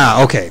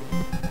 Yeah, okay.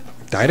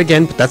 Died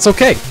again, but that's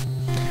okay.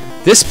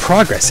 This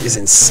progress is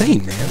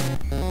insane, man.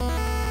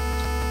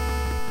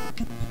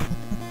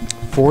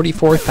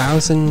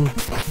 44,000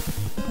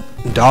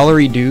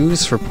 dollary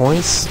dues for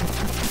points.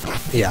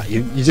 Yeah,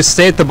 you just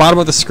stay at the bottom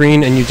of the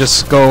screen and you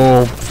just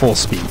go full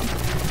speed.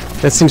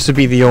 That seems to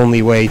be the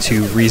only way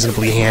to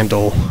reasonably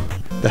handle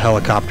the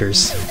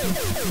helicopters.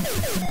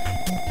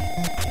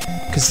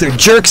 Because they're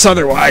jerks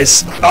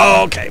otherwise.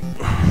 Oh, okay.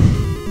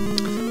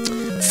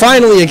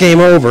 Finally a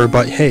game over,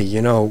 but hey,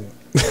 you know,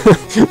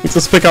 we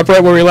just pick up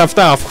right where we left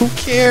off. Who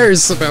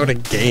cares about a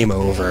game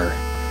over?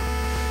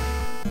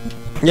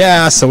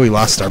 Yeah, so we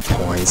lost our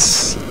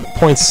points.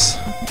 Points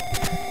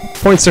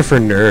are for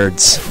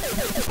nerds.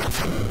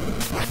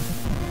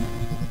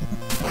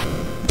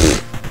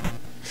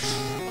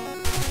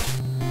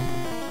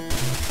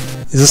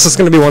 Is this just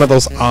going to be one of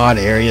those odd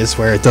areas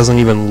where it doesn't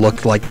even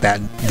look like that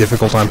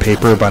difficult on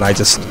paper, but I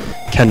just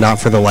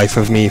cannot for the life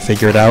of me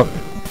figure it out?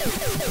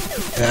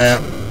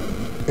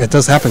 It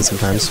does happen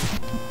sometimes.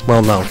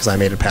 Well, no, because I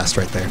made it past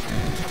right there.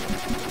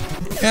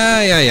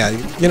 Yeah.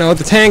 You know,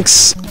 the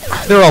tanks,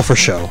 they're all for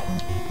show.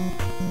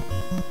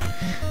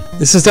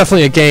 This is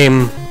definitely a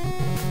game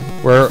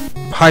where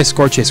high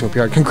score chasing will be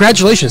hard.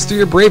 Congratulations, through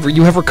your bravery,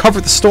 you have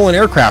recovered the stolen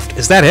aircraft.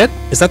 Is that it?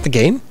 Is that the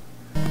game?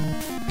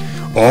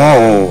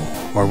 Oh...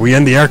 Are we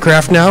in the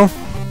aircraft now?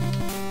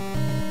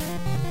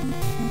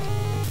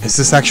 Is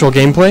this actual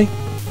gameplay?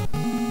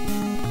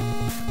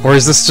 Or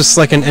is this just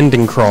like an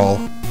ending crawl?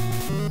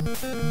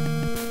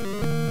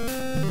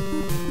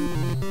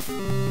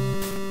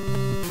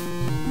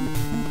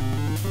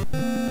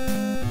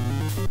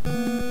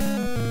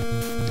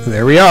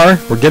 There we are.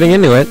 We're getting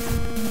into it.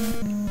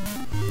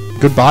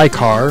 Goodbye,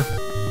 car.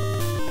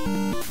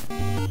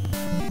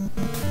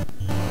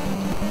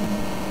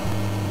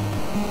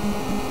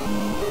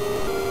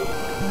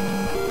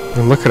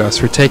 And look at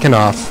us, we're taking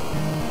off.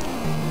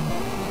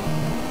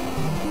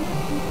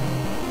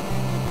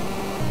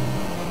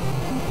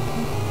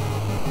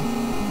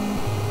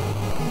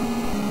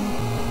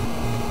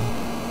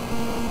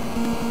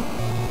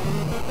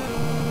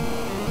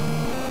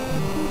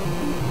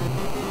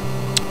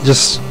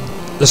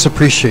 Just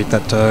appreciate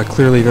that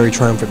clearly very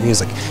triumphant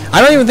music.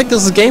 I don't even think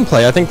this is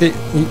gameplay. I think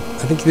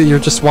that you're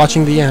just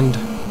watching the end.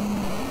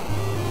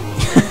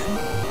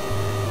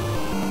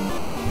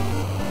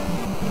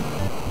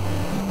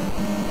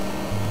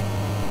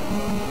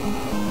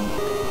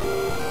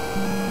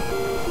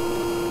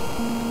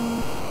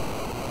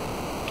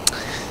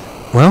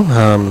 Well,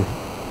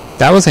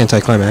 that was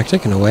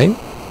anticlimactic in a way.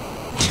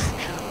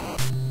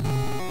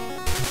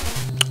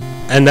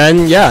 And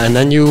then, yeah, and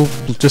then you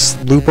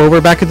just loop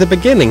over back at the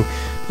beginning.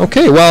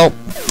 Okay, well,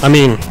 I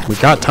mean, we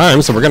got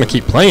time, so we're gonna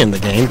keep playing the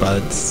game,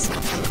 but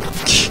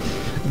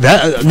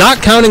that,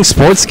 not counting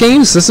sports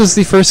games, this is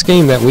the first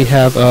game that we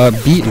have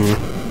beaten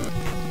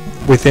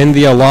within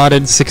the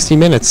allotted 60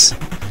 minutes.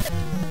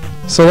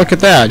 So look at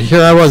that.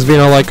 Here I was being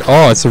all like,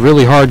 oh, it's a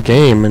really hard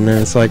game, and then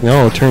it's like,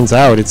 no, it turns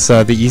out it's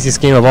the easiest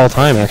game of all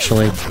time,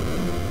 actually.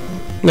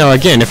 Now,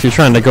 again, if you're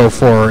trying to go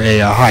for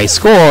a high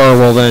score,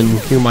 well, then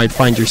you might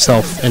find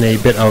yourself in a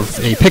bit of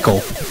a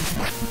pickle.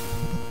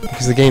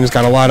 because the game's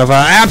got a lot of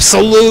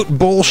absolute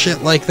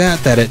bullshit like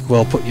that it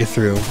will put you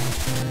through.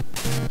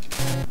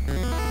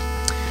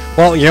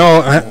 Well, you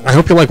know, I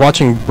hope you like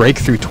watching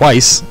BreakThru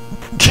twice.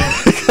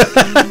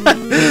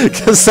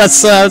 Because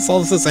that's all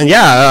this is. And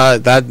yeah,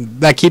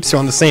 that keeps you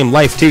on the same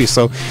life too,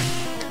 so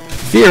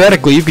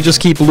theoretically you could just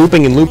keep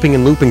looping and looping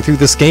and looping through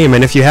this game,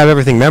 and if you have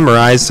everything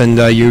memorized and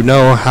you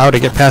know how to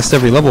get past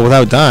every level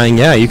without dying,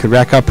 yeah, you could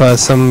rack up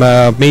some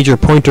major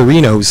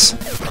pointerinos.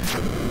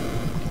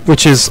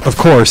 Which is, of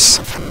course,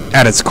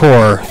 at its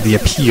core, the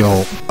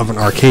appeal of an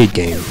arcade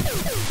game.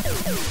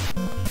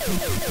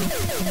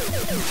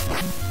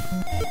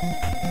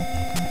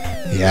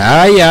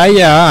 Yeah,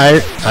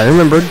 I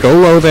remembered. Go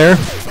low there.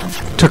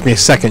 Took me a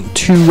second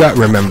to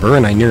remember,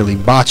 and I nearly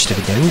botched it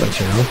again, but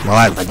you know,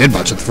 well, I did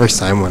botch it the first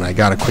time when I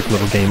got a quick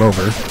little game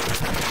over.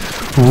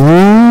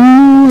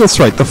 Ooh, that's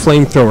right, the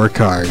flamethrower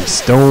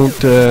cards.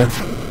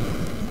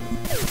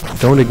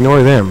 Don't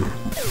ignore them.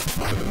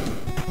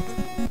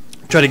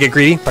 Try to get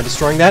greedy by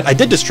destroying that. I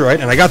did destroy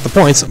it, and I got the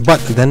points, but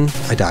then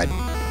I died.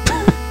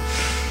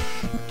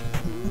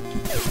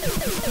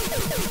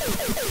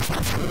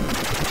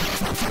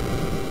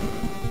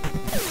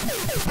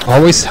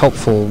 Always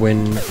helpful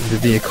when the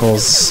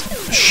vehicles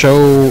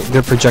show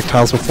their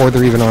projectiles before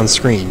they're even on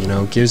screen, you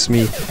know, gives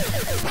me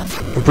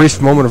a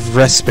brief moment of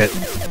respite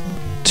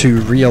to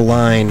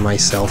realign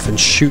myself and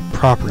shoot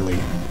properly.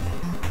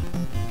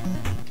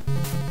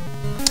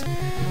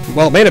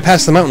 Well, it made it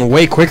past the mountain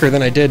way quicker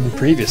than I did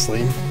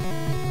previously.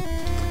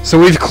 So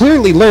we've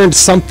clearly learned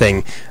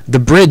something. The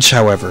bridge,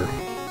 however.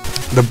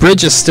 The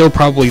bridge is still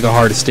probably the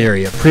hardest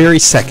area. Prairie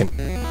second.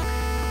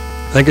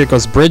 I think it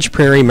goes bridge,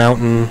 prairie,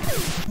 mountain...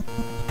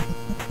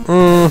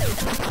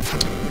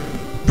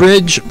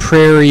 Bridge,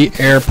 prairie,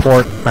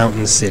 airport,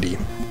 mountain, city.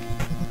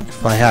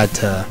 If I had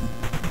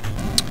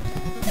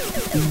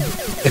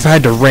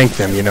to rank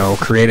them, you know,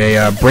 create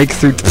a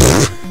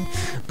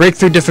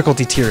breakthrough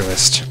difficulty tier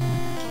list.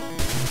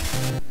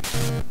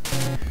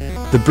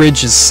 The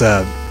bridge is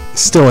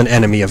still an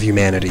enemy of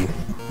humanity.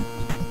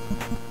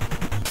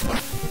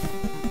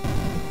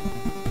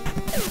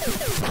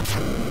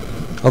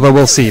 Although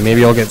we'll see,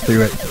 maybe I'll get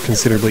through it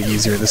considerably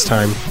easier this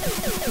time.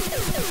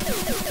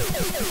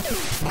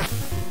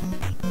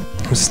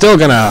 I'm still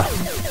gonna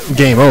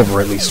game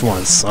over at least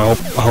once. I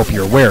hope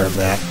you're aware of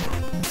that.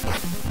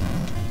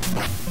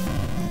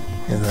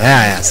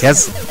 And see,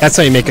 that's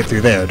how you make it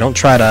through there. Don't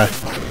try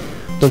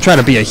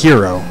to be a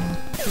hero.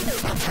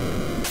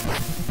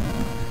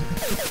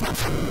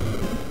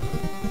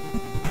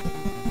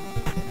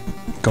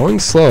 Going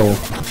slow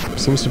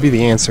seems to be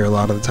the answer a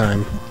lot of the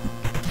time.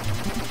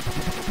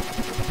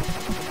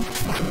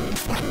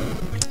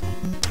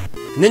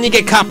 And then you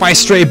get caught by a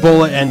stray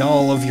bullet and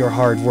all of your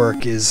hard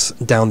work is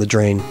down the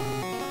drain.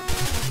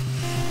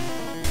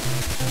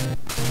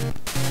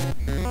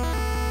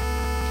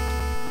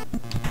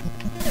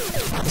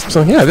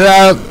 So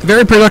yeah,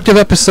 very productive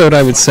episode,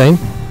 I would say.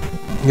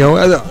 You know,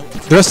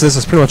 the rest of this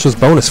is pretty much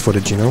just bonus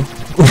footage, you know?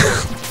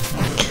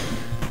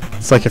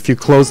 It's like if you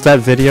close that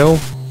video,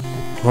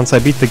 once I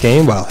beat the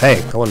game, well,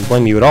 hey, I wouldn't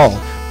blame you at all.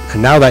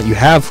 And now that you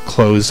have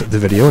closed the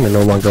video and are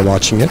no longer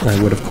watching it,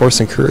 I would of course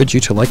encourage you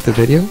to like the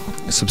video,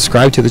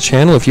 subscribe to the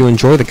channel if you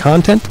enjoy the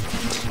content.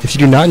 If you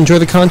do not enjoy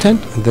the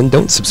content, then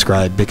don't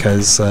subscribe,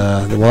 because,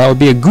 well, that would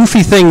be a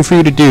goofy thing for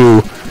you to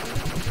do,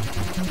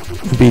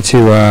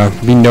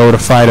 be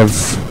notified of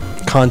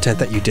content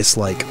that you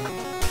dislike.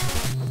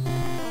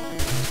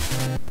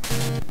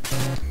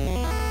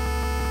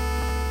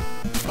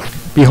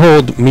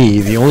 Behold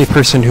me, the only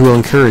person who will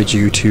encourage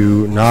you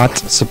to not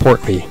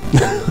support me.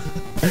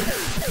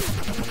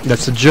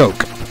 That's a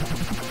joke.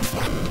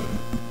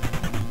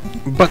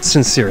 But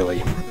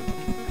sincerely,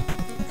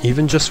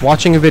 even just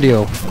watching a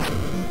video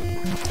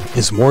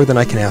is more than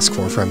I can ask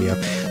for from you.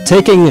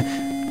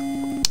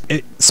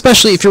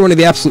 Especially if you're one of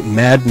the absolute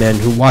madmen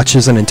who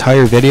watches an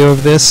entire video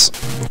of this,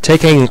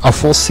 taking a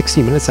full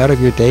 60 minutes out of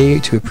your day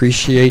to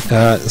appreciate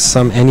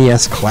some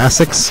NES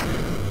classics,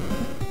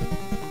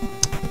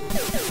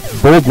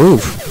 bold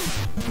move.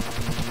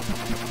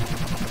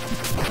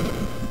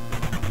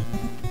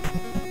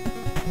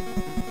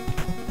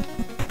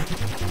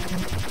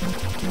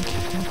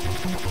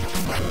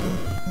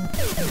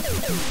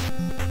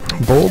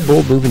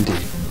 Bold move indeed.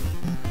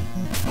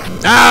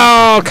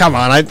 Oh, come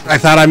on. I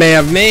thought I may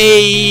have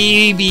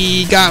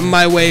maybe gotten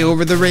my way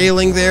over the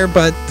railing there,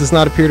 but does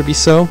not appear to be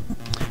so.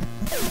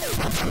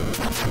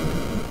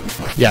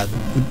 Yeah,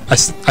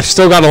 I've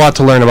still got a lot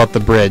to learn about the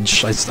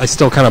bridge. I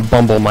still kind of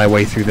bumble my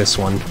way through this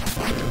one.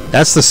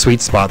 That's the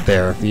sweet spot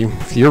there.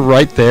 If you're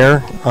right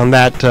there on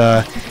that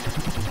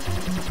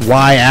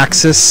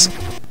Y-axis,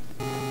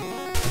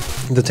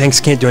 the tanks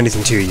can't do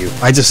anything to you.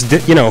 I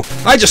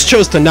just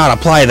chose to not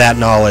apply that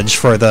knowledge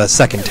for the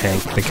second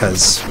tank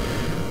because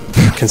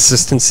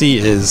consistency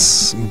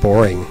is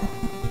boring.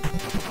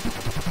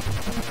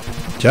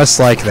 Just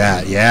like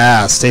that.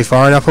 Yeah, stay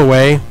far enough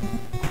away.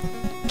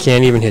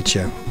 Can't even hit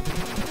you.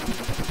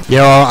 You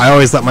know, I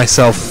always let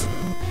myself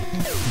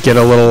get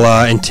a little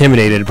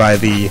intimidated by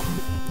the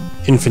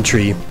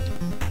infantry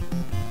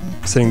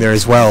sitting there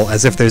as well,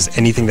 as if there's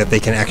anything that they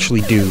can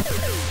actually do.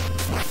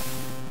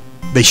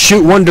 They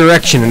shoot one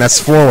direction, and that's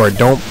forward.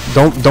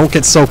 Don't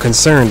get so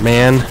concerned,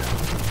 man.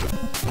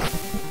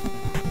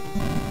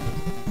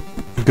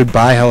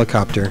 Goodbye,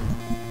 helicopter.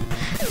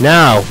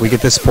 Now we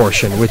get this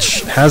portion,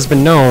 which has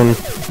been known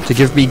to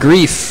give me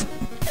grief.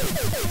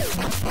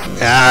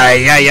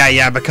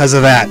 Yeah, because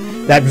of that.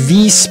 That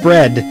V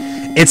spread.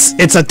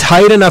 It's a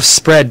tight enough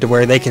spread to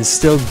where they can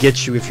still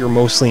get you if you're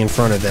mostly in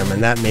front of them,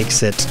 and that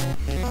makes it,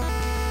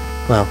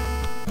 well,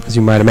 as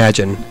you might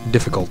imagine,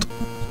 difficult.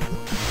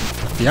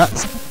 Yeah.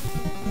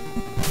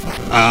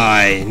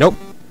 Nope.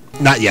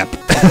 Not yep.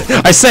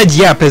 I said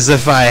yep as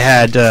if I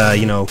had,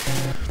 you know,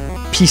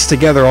 pieced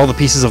together all the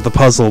pieces of the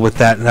puzzle with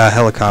that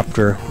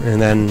helicopter,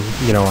 and then,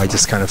 you know, I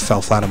just kind of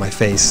fell flat on my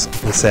face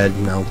and said,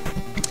 no,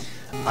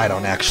 I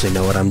don't actually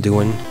know what I'm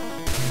doing.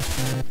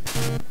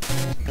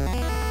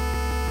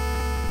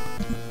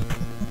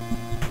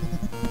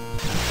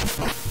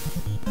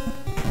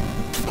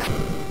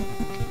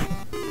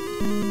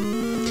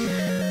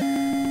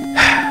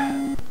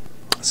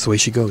 That's the way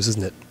she goes,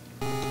 isn't it?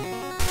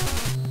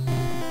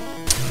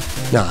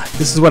 Nah,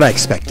 this is what I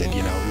expected,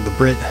 you know, the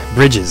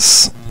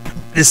bridges.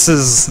 This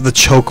is the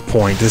choke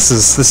point. This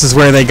is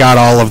where they got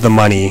all of the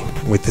money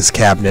with this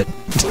cabinet.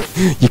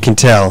 You can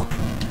tell.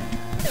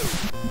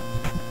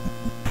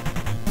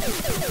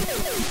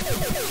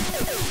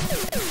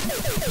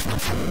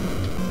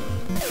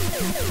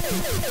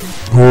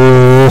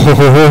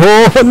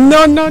 Oh,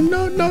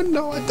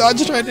 no, I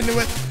dodged right into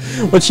it.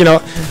 Which, you know,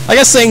 I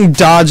guess saying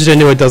dodged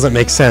into it doesn't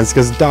make sense,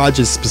 because dodge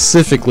is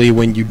specifically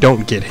when you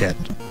don't get hit.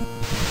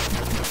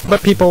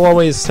 But people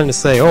always tend to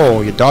say,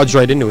 oh, you dodged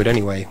right into it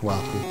anyway.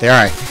 Well, there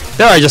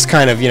I just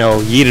kind of, you know,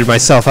 yeeted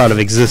myself out of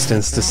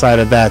existence,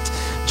 decided that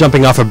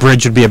jumping off a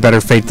bridge would be a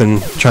better fate than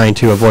trying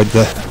to avoid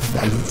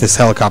this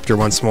helicopter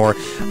once more.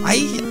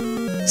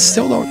 I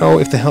still don't know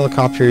if the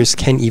helicopters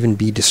can even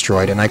be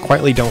destroyed, and I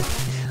quite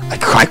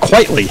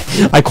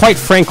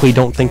frankly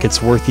don't think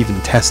it's worth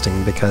even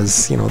testing,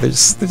 because, you know, they're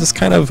just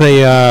kind of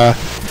a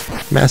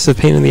massive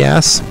pain in the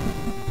ass.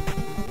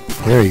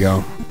 There you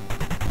go.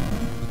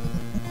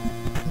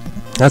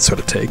 That's what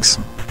it takes.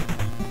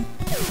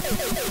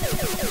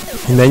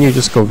 And then you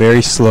just go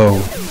very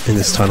slow in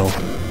this tunnel.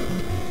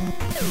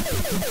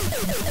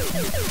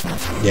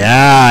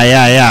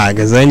 Yeah,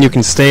 because then you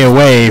can stay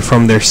away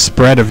from their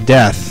spread of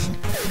death.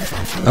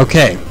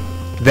 Okay,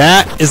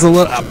 that is a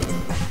little...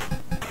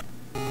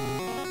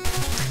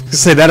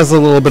 say that is a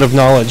little bit of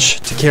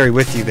knowledge to carry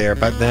with you there,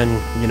 but then,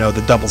 you know,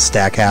 the double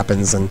stack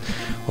happens and,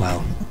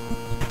 well,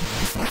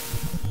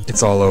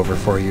 it's all over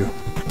for you.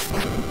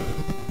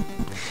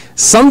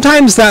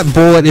 Sometimes that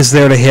bullet is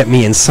there to hit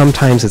me, and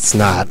sometimes it's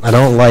not. I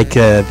don't like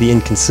the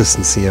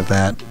inconsistency of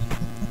that.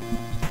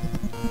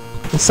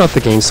 It's not the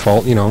game's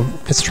fault, you know.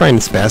 It's trying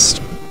its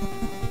best.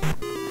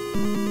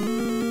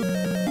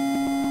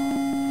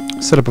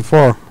 Said it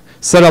before.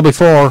 Said it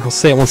before, I'll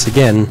say it once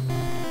again.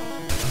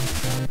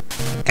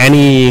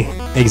 Any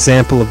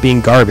example of being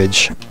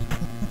garbage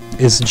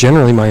is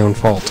generally my own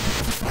fault.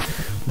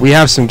 We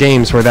have some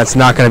games where that's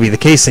not going to be the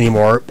case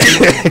anymore,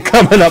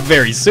 coming up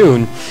very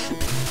soon.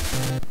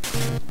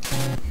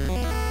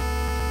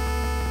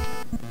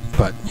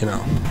 But, you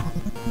know,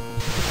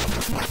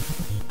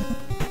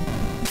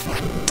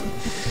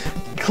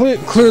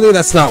 clearly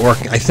that's not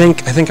working. I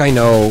think I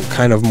know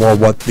kind of more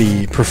what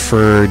the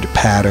preferred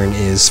pattern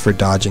is for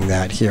dodging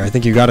that here. I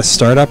think you got to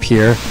start up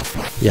here.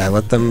 Yeah,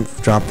 let them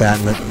drop that.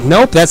 And then,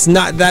 nope, that's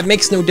not. That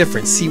makes no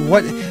difference. See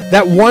what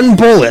that one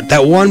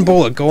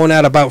bullet going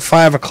at about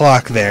 5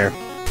 o'clock there.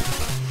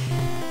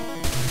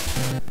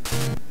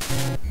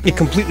 It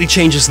completely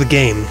changes the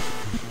game.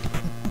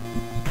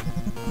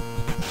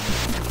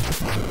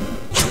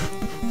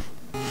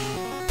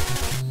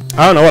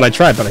 I don't know what I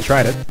tried, but I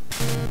tried it.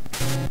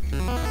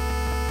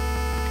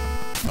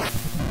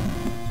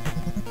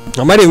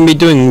 I might even be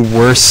doing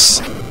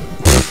worse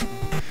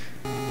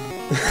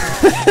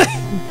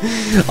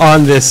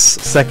on this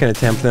second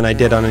attempt than I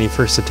did on any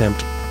first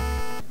attempt.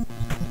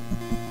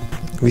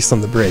 At least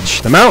on the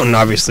bridge. The mountain,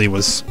 obviously,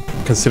 was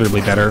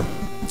considerably better.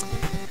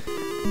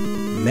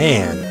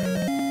 Man.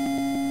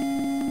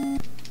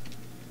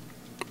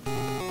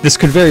 This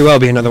could very well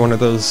be another one of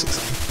those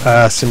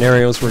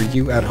scenarios where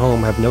you at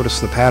home have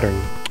noticed the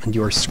pattern and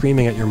you are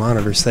screaming at your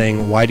monitor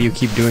saying, why do you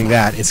keep doing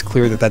that? It's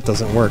clear that that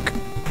doesn't work.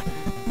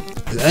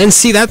 And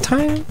see, that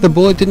time the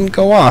bullet didn't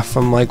go off.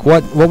 I'm like,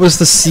 what was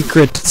the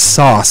secret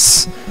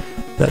sauce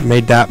that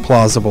made that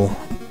plausible?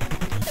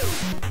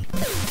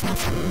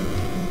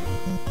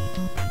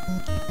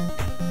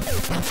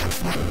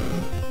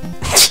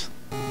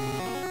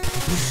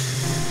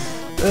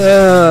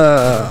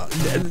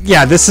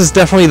 Yeah, this is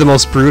definitely the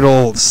most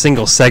brutal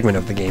single segment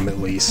of the game, at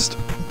least.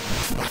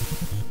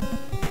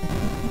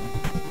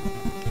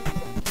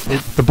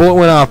 The bullet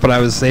went off, but I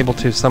was able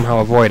to somehow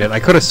avoid it. I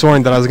could have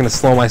sworn that I was going to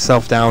slow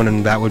myself down,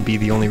 and that would be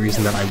the only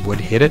reason that I would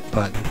hit it,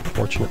 but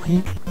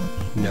fortunately,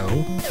 no.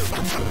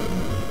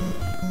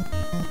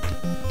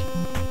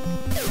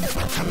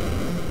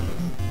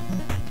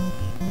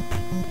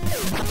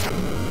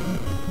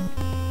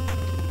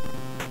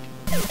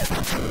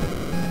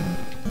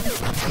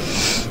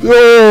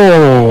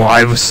 Oh,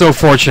 I was so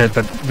fortunate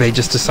that they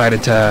just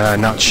decided to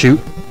not shoot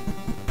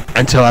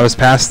until I was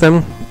past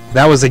them.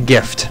 That was a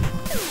gift.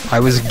 I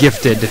was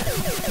gifted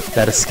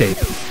that escape.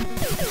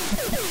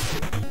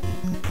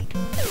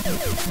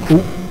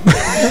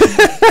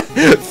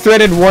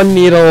 Threaded one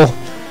needle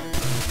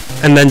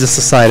and then just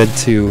decided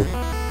to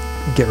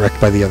get wrecked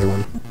by the other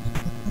one.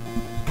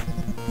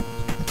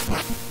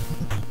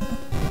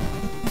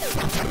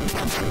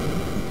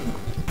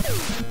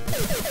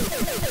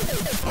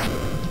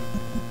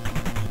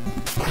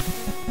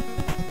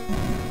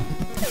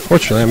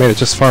 Fortunately, I made it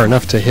just far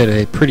enough to hit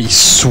a pretty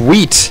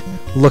sweet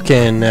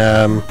looking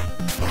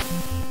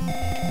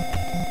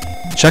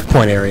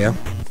checkpoint area,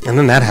 and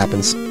then that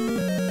happens.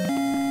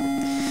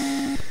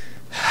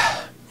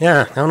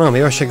 Yeah, I don't know,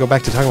 maybe I should go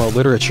back to talking about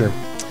literature.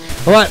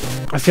 Well,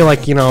 I feel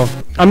like, you know,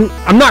 I'm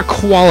not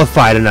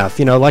qualified enough,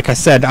 you know, like I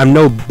said, I'm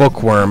no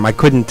bookworm. I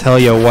couldn't tell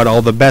you what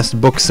all the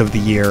best books of the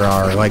year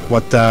are, like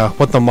what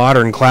the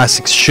modern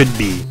classics should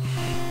be.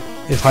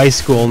 If high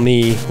school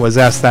me was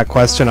asked that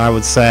question, I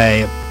would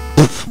say,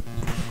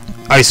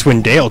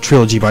 Icewind Dale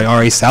trilogy by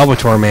R.A.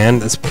 Salvatore, man.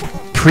 That's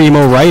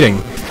primo writing.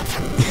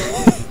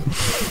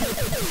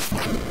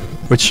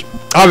 Which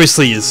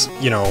obviously is,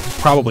 you know,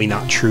 probably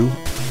not true.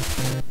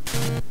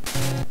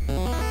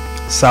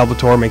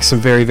 Salvatore makes some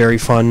very, very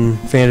fun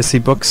fantasy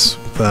books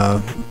with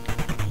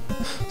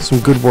some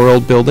good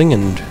world building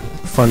and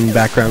fun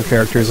background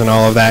characters and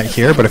all of that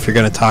here, but if you're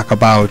going to talk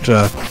about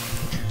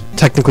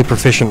technically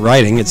proficient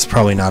writing, it's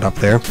probably not up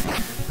there.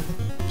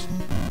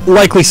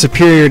 Likely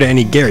superior to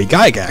any Gary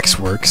Gygax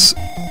works,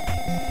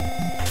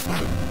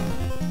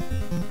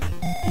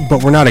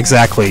 but we're not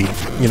exactly,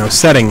 you know,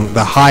 setting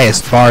the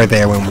highest bar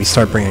there when we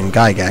start bringing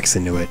Gygax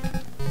into it.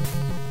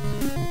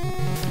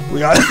 We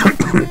got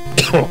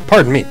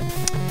pardon me.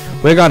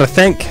 We got to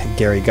thank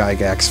Gary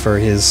Gygax for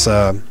his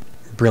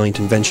brilliant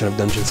invention of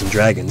Dungeons and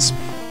Dragons,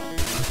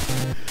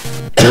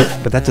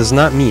 but that does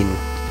not mean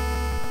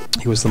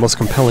he was the most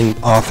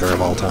compelling author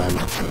of all time.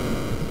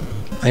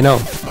 I know.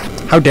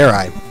 How dare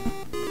I?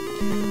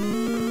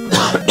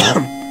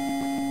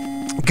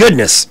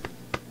 Goodness!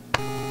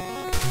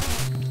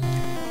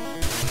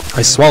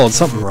 I swallowed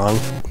something wrong.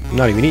 I'm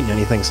not even eating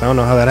anything, so I don't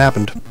know how that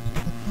happened.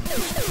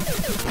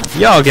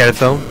 Y'all get it,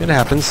 though. It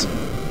happens.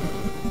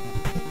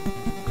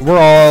 We're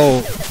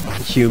all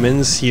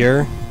humans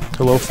here.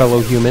 Hello, fellow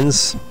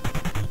humans.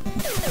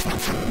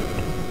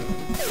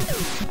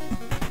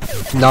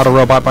 Not a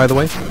robot, by the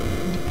way.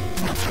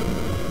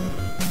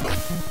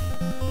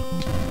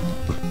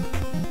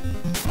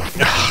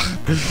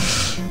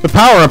 The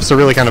power-ups are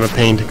really kind of a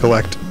pain to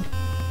collect.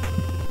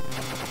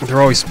 They're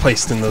always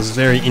placed in those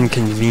very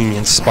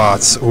inconvenient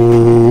spots.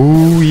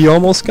 Ooh, he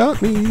almost got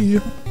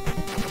me.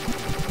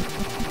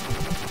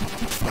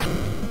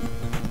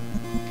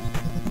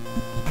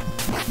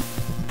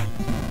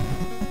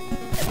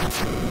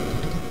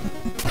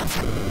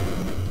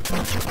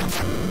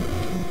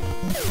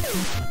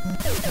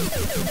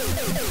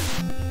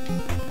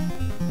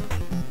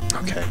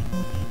 Okay.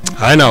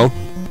 I know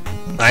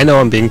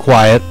I'm being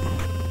quiet.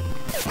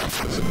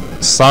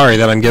 Sorry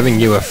that I'm giving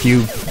you a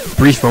few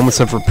brief moments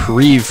of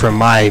reprieve from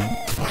my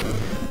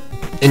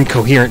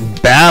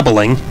incoherent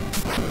babbling.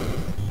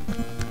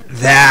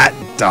 That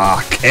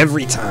dock,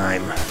 every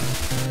time.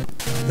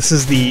 This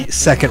is the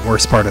second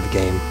worst part of the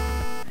game.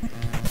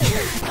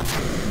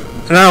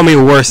 And I don't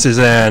mean worst as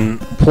in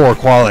poor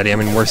quality, I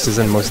mean worst as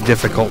in most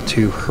difficult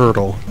to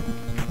hurdle.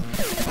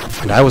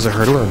 And I was a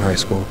hurdler in high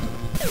school.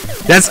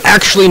 That's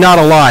actually not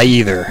a lie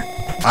either.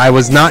 I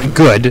was not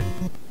good.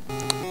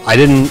 I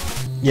didn't,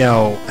 you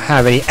know,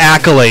 have any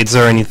accolades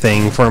or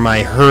anything for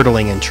my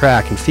hurdling in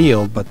track and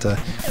field, but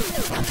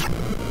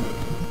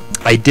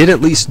I did at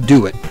least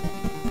do it.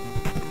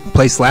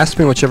 Placed last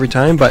pretty much every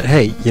time, but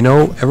hey, you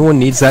know, everyone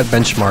needs that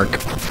benchmark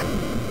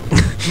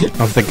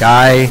of the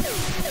guy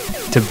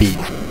to beat.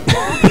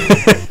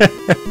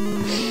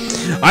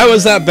 I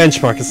was that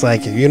benchmark. It's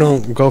like, if you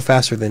don't go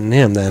faster than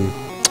him, then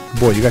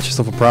boy, you got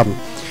yourself a problem.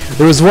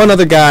 There was one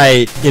other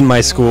guy in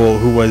my school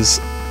who was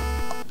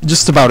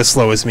just about as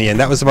slow as me, and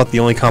that was about the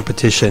only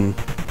competition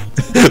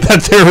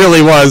that there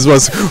really was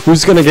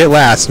who's gonna get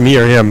last, me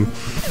or him.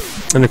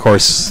 And of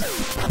course,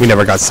 we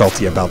never got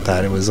salty about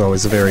that. It was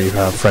always a very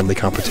friendly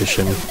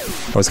competition.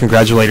 Always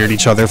congratulated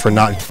each other for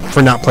not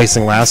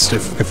placing last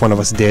if one of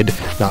us did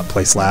not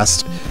place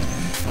last.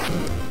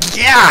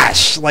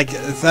 Gosh, like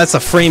that's a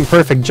frame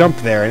perfect jump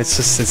there, and it's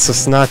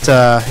just not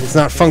it's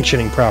not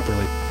functioning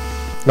properly.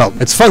 Well,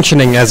 it's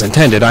functioning as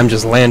intended. I'm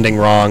just landing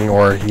wrong,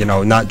 or, you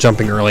know, not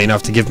jumping early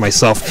enough to give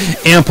myself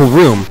ample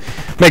room.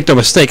 Make no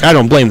mistake, I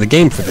don't blame the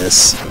game for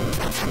this.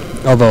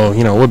 Although,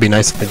 you know, it would be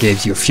nice if it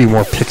gave you a few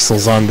more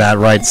pixels on that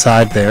right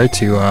side there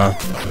to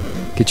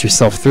get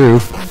yourself through.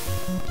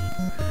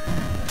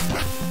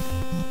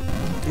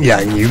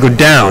 Yeah, you go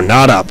down,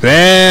 not up.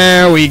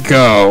 There we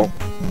go.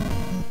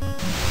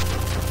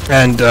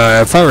 And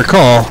if I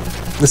recall,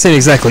 this ain't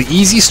exactly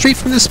easy street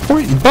from this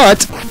point,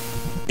 but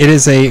it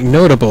is a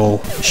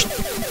notable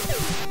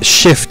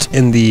shift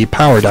in the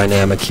power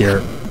dynamic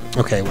here.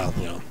 Okay, well,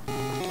 you know,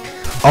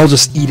 I'll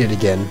just eat it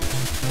again.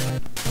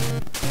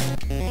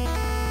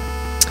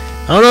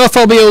 I don't know if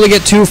I'll be able to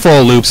get 2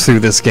 full loops through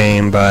this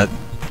game, but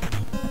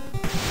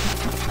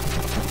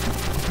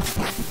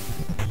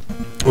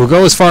we'll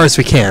go as far as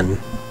we can,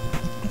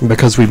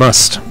 because we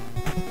must.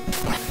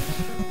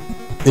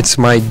 It's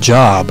my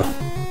job.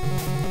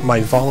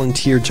 My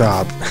volunteer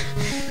job.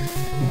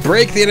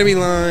 Break the enemy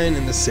line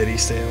in the city,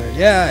 Sailor.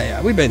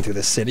 Yeah, we've been through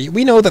the city.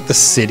 We know that the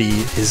city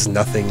is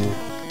nothing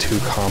too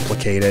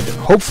complicated.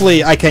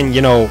 Hopefully I can,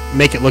 you know,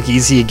 make it look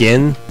easy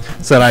again,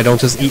 so that I don't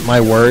just eat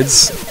my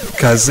words,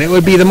 because it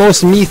would be the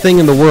most me thing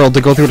in the world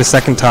to go through it a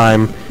second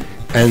time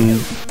and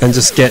then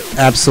just get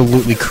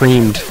absolutely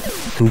creamed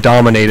and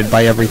dominated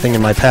by everything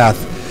in my path.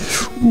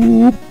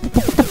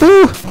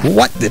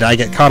 What did I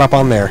get caught up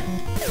on there?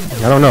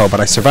 I don't know, but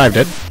I survived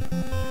it.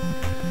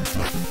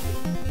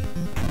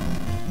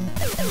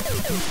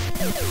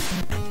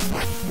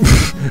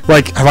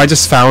 Like, have I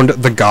just found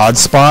the God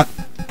spot?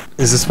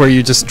 Is this where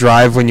you just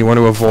drive when you want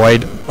to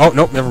avoid... Oh,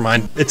 nope, never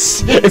mind. It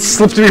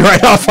slipped me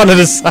right off onto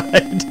the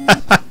side.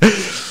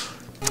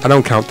 I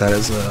don't count that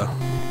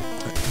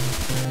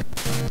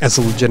as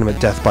a legitimate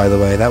death, by the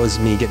way. That was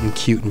me getting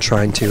cute and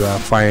trying to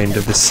find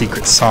the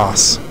secret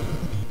sauce.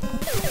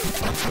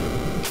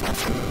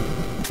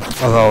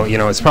 Although, you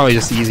know, it's probably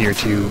just easier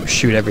to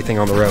shoot everything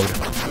on the road.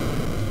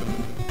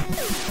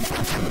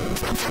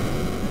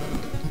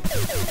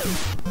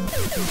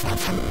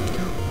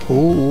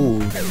 Ooh,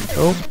 there we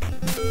go.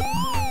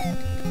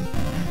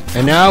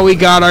 And now we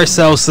got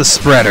ourselves the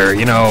spreader.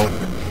 You know,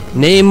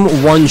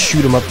 name one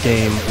shoot-'em-up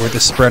game where the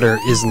spreader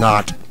is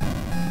not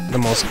the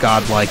most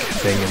godlike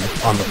thing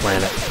on the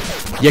planet.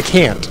 You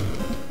can't.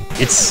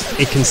 It's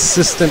a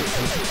consistent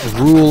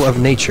rule of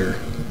nature.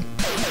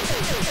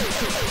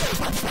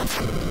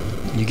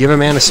 You give a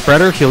man a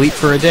spreader, he'll eat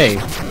for a day.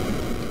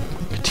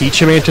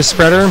 Teach a man to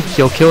spreader,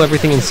 he'll kill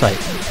everything in sight.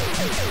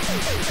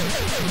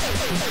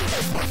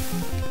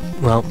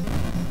 Well,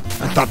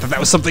 I thought that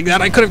was something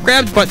that I could have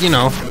grabbed, but, you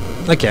know,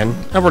 again,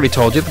 I've already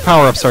told you, the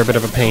power-ups are a bit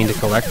of a pain to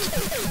collect.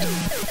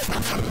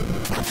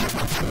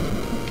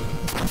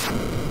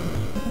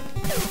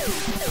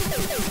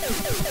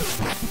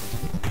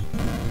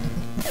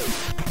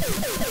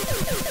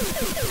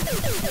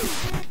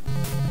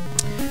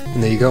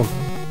 And there you go.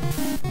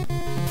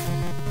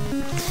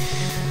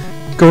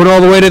 Going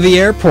all the way to the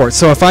airport.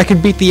 So if I can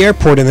beat the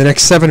airport in the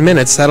next 7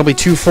 minutes, that'll be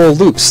 2 full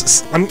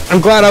loops. I'm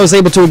glad I was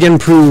able to again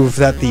prove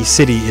that the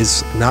city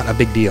is not a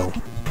big deal.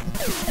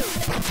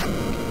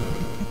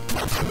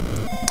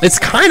 It's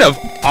kind of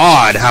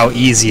odd how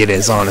easy it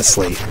is,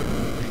 honestly.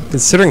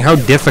 Considering how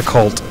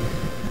difficult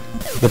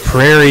the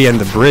prairie and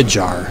the bridge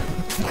are.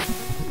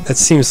 That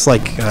seems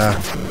like a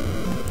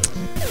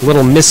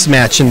little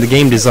mismatch in the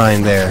game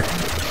design there.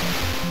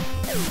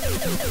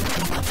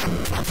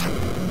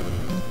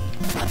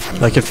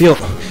 Like it feels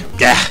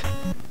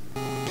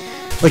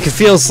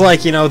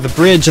like, you know, the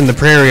bridge and the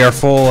prairie are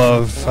full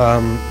of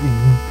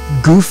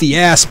goofy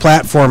ass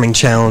platforming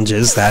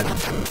challenges that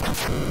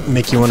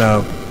make you want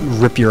to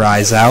rip your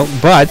eyes out,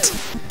 but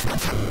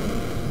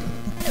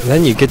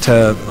then you get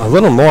to a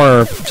little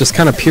more just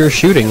kind of pure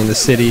shooting in the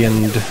city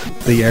and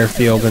the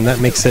airfield, and that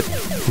makes it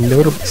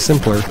notably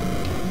simpler.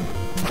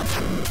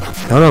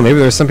 I don't know, maybe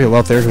there's some people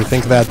out there who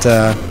think that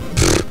the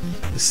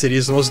city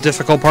is the most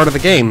difficult part of the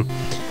game.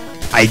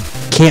 I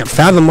can't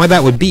fathom why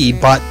that would be,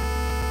 but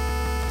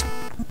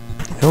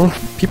you know,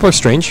 people are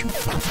strange.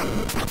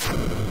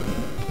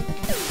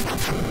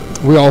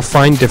 We all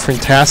find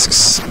different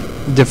tasks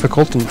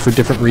difficult and for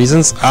different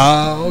reasons.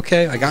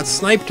 Okay, I got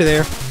sniped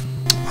there.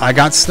 I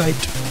got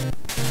sniped.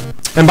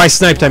 And by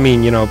sniped, I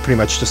mean, you know, pretty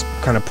much just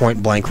kind of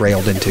point blank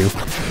railed into.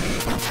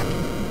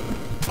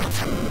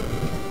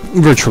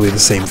 Virtually the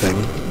same thing.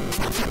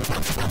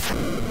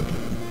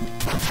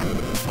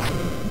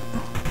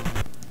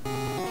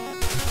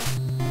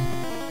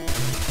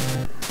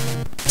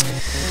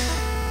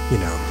 You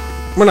know,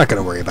 we're not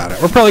going to worry about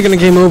it. We're probably going to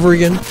game over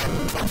again.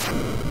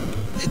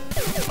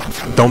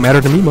 It don't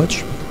matter to me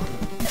much.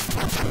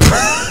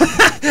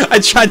 I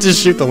tried to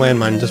shoot the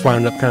landmine and just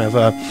wound up kind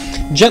of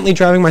gently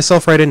driving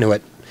myself right into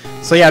it.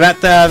 So yeah,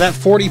 that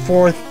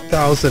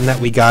 44,000 that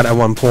we got at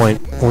one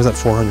point, or was that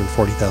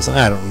 440,000?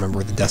 I don't remember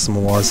what the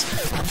decimal was.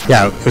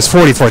 Yeah, it was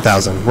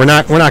 44,000. We're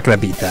not going to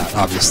beat that,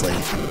 obviously.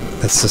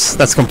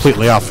 That's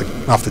completely off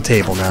the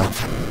table now.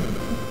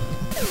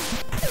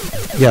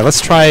 Yeah,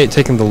 let's try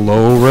taking the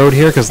low road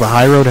here, because the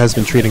high road has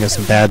been treating us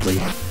badly.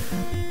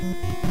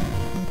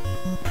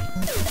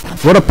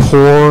 What a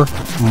poor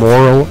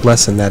moral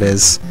lesson that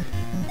is.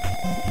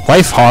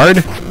 Life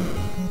hard?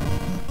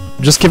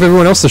 Just give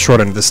everyone else the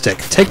short end of the stick.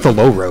 Take the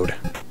low road.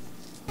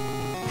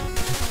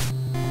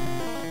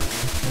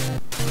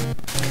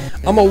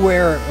 I'm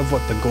aware of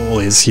what the goal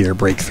is here,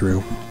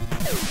 BreakThru.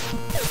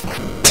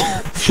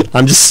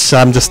 I'm just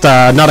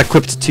not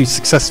equipped to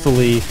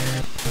successfully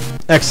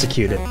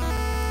execute it.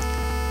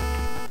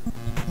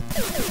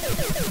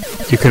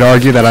 You could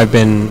argue that I've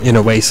been, in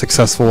a way,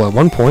 successful at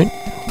one point.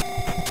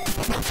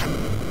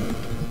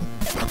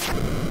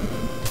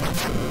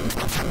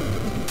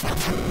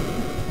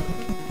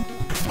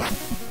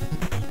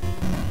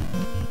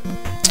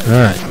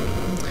 Alright.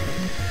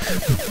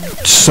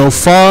 So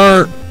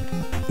far,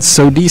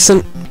 so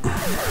decent.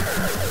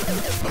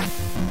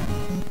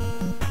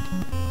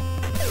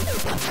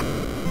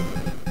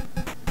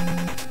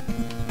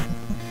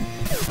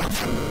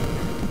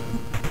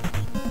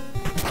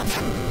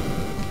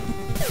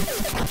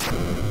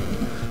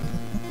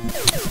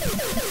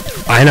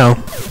 I know,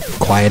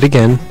 quiet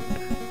again,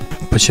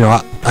 but you know,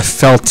 I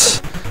felt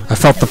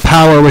the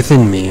power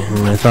within me, and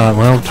I thought,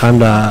 well, time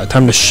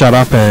to shut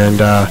up and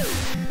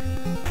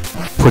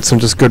put some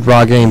just good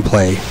raw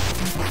gameplay.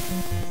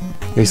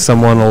 Maybe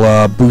someone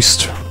will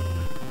boost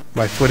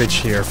my footage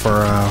here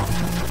for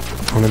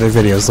one of their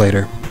videos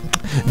later.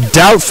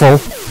 Doubtful.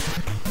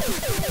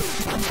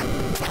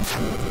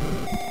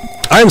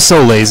 I'm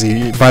so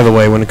lazy, by the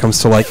way, when it comes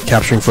to like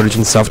capturing footage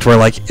and stuff, to where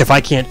like if I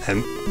can't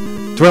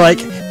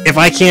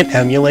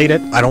emulate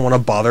it, I don't want to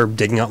bother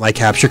digging out my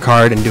capture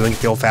card and doing it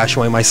the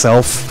old-fashioned way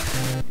myself.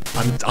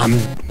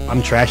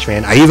 I'm trash,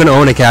 man. I even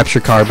own a capture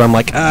card, but I'm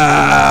like,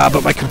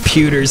 but my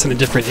computer's in a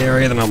different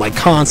area than all my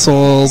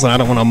consoles, and I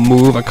don't want to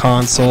move a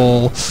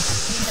console.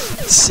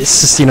 It's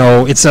just, you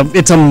know, it's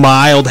a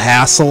mild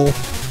hassle.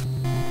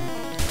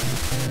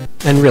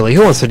 And really,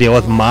 who wants to deal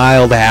with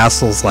mild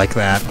hassles like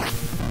that?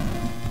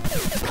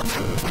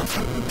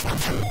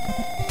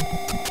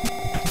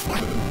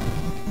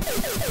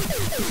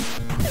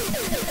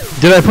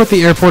 Did I put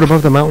the airport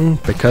above the mountain?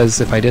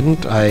 Because if I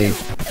didn't, I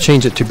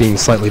changed it to being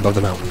slightly above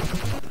the mountain.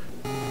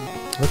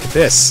 Look at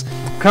this.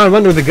 I'm kind of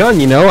under the gun,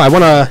 you know. I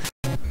wanna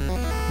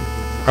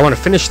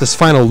finish this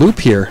final loop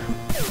here.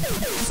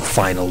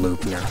 Final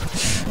loop now.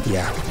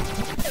 Yeah.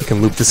 You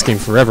can loop this game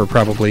forever,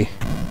 probably.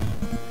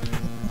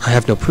 I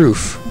have no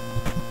proof.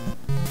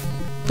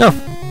 Oh,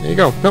 there you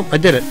go. Nope, I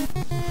did it.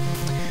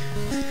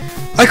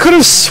 I could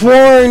have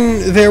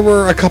sworn there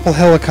were a couple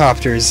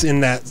helicopters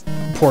in that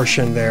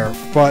portion there,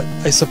 but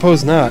I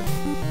suppose not.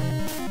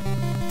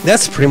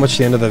 That's pretty much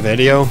the end of the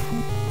video.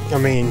 I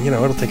mean, you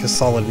know, it'll take a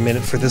solid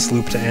minute for this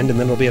loop to end, and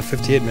then it'll be at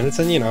 58 minutes,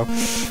 and, you know,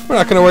 we're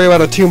not going to worry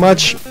about it too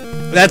much.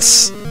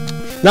 That's...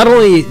 Not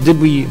only did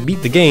we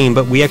beat the game,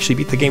 but we actually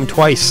beat the game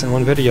twice in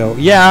one video.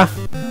 Yeah,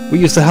 we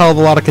used a hell of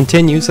a lot of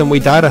continues, and we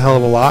died a hell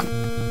of a lot,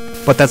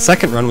 but that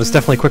second run was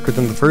definitely quicker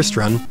than the first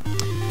run.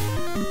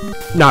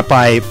 Not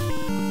by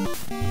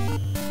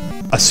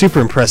a super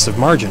impressive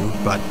margin,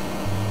 but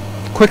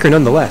quicker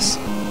nonetheless.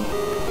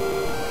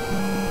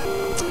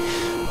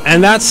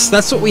 And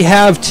that's what we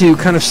have to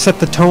kind of set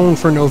the tone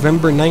for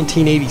November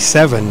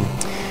 1987.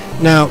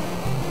 Now,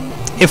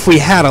 if we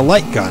had a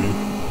light gun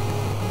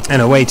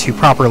and a way to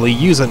properly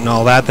use it and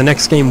all that, the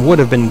next game would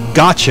have been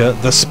Gotcha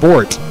the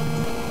Sport,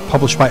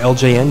 published by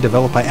LJN,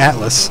 developed by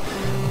Atlas.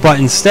 But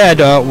instead,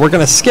 we're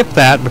going to skip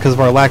that because of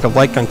our lack of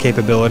light gun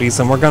capabilities,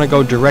 and we're going to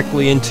go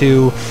directly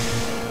into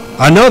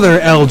another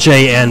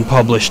LJN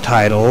published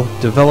title,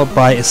 developed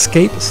by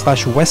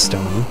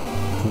Escape/Westone.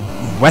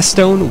 West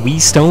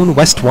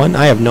One?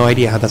 I have no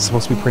idea how that's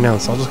supposed to be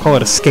pronounced. I'll just call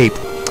it Escape.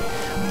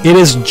 It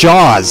is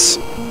Jaws.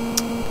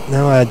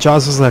 Now,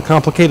 Jaws is a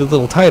complicated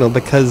little title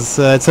because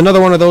it's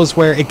another one of those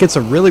where it gets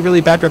a really,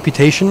 really bad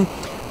reputation,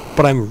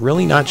 but I'm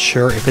really not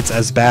sure if it's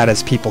as bad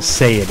as people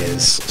say it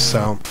is.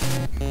 So,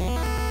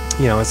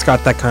 you know, it's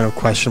got that kind of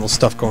questionable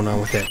stuff going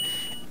on with it.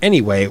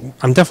 Anyway,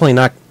 I'm not going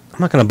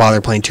to bother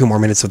playing 2 more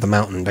minutes of The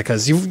Mountain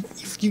because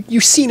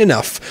you've seen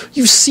enough.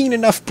 You've seen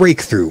enough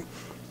BreakThru.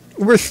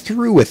 We're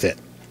through with it.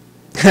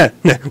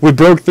 We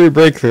broke through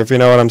BreakThru, if you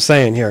know what I'm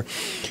saying here.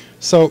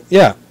 So,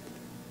 yeah.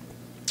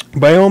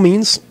 By all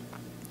means,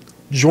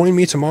 join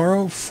me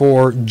tomorrow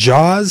for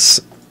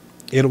Jaws.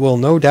 It will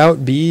no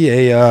doubt be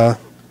a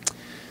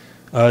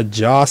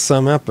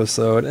jawsome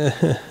episode.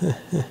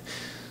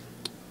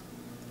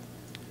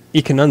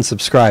 You can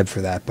unsubscribe for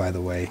that, by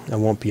the way. I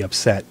won't be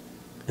upset.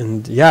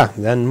 And yeah,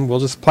 then we'll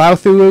just plow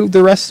through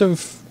the rest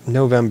of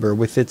November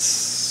with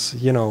its,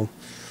 you know,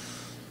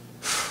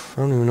 I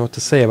don't even know what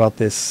to say about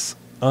this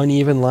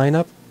uneven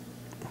lineup.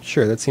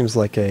 Sure, that seems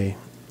like a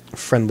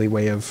friendly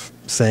way of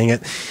saying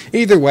it.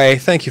 Either way,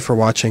 thank you for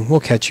watching. We'll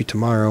catch you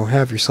tomorrow.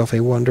 Have yourself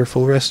a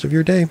wonderful rest of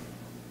your day.